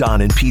Michael, Don,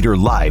 and Peter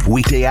live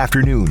weekday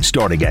afternoon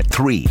starting at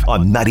 3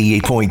 on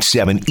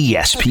 98.7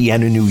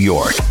 ESPN in New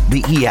York,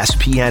 the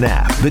ESPN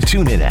app, the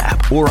TuneIn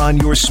app, or on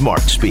your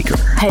smart speaker.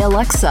 Hey,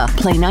 Alexa,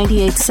 play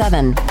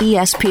 98.7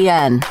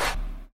 ESPN.